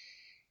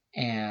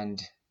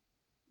 and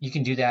you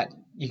can do that.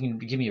 You can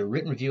give me a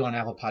written review on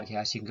Apple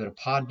Podcasts. You can go to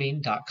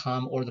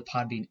podbean.com or the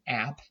Podbean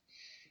app,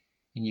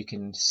 and you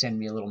can send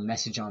me a little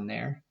message on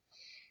there.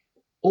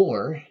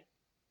 Or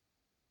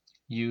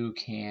you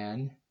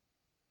can,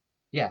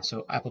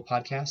 so Apple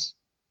Podcasts,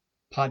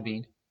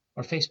 Podbean,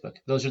 or Facebook.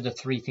 Those are the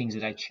three things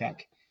that I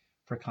check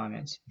for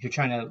comments. If you're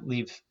trying to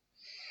leave,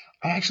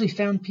 I actually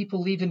found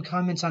people leaving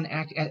comments on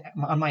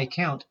my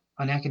account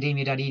on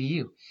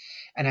academia.edu,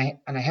 and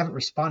I haven't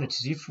responded.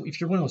 So if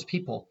you're one of those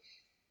people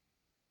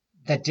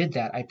that did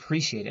that, I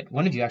appreciate it.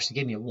 One of you actually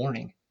gave me a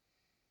warning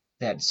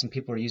that some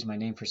people are using my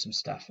name for some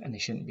stuff, and they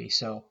shouldn't be.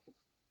 So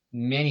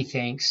many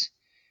thanks,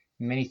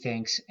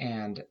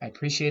 and I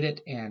appreciate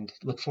it, and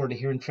look forward to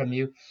hearing from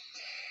you.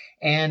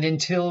 And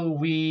until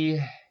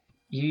you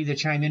either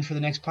chime in for the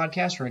next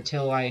podcast or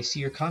until I see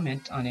your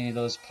comment on any of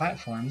those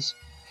platforms,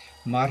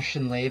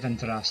 Marschen Leben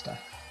Drasta.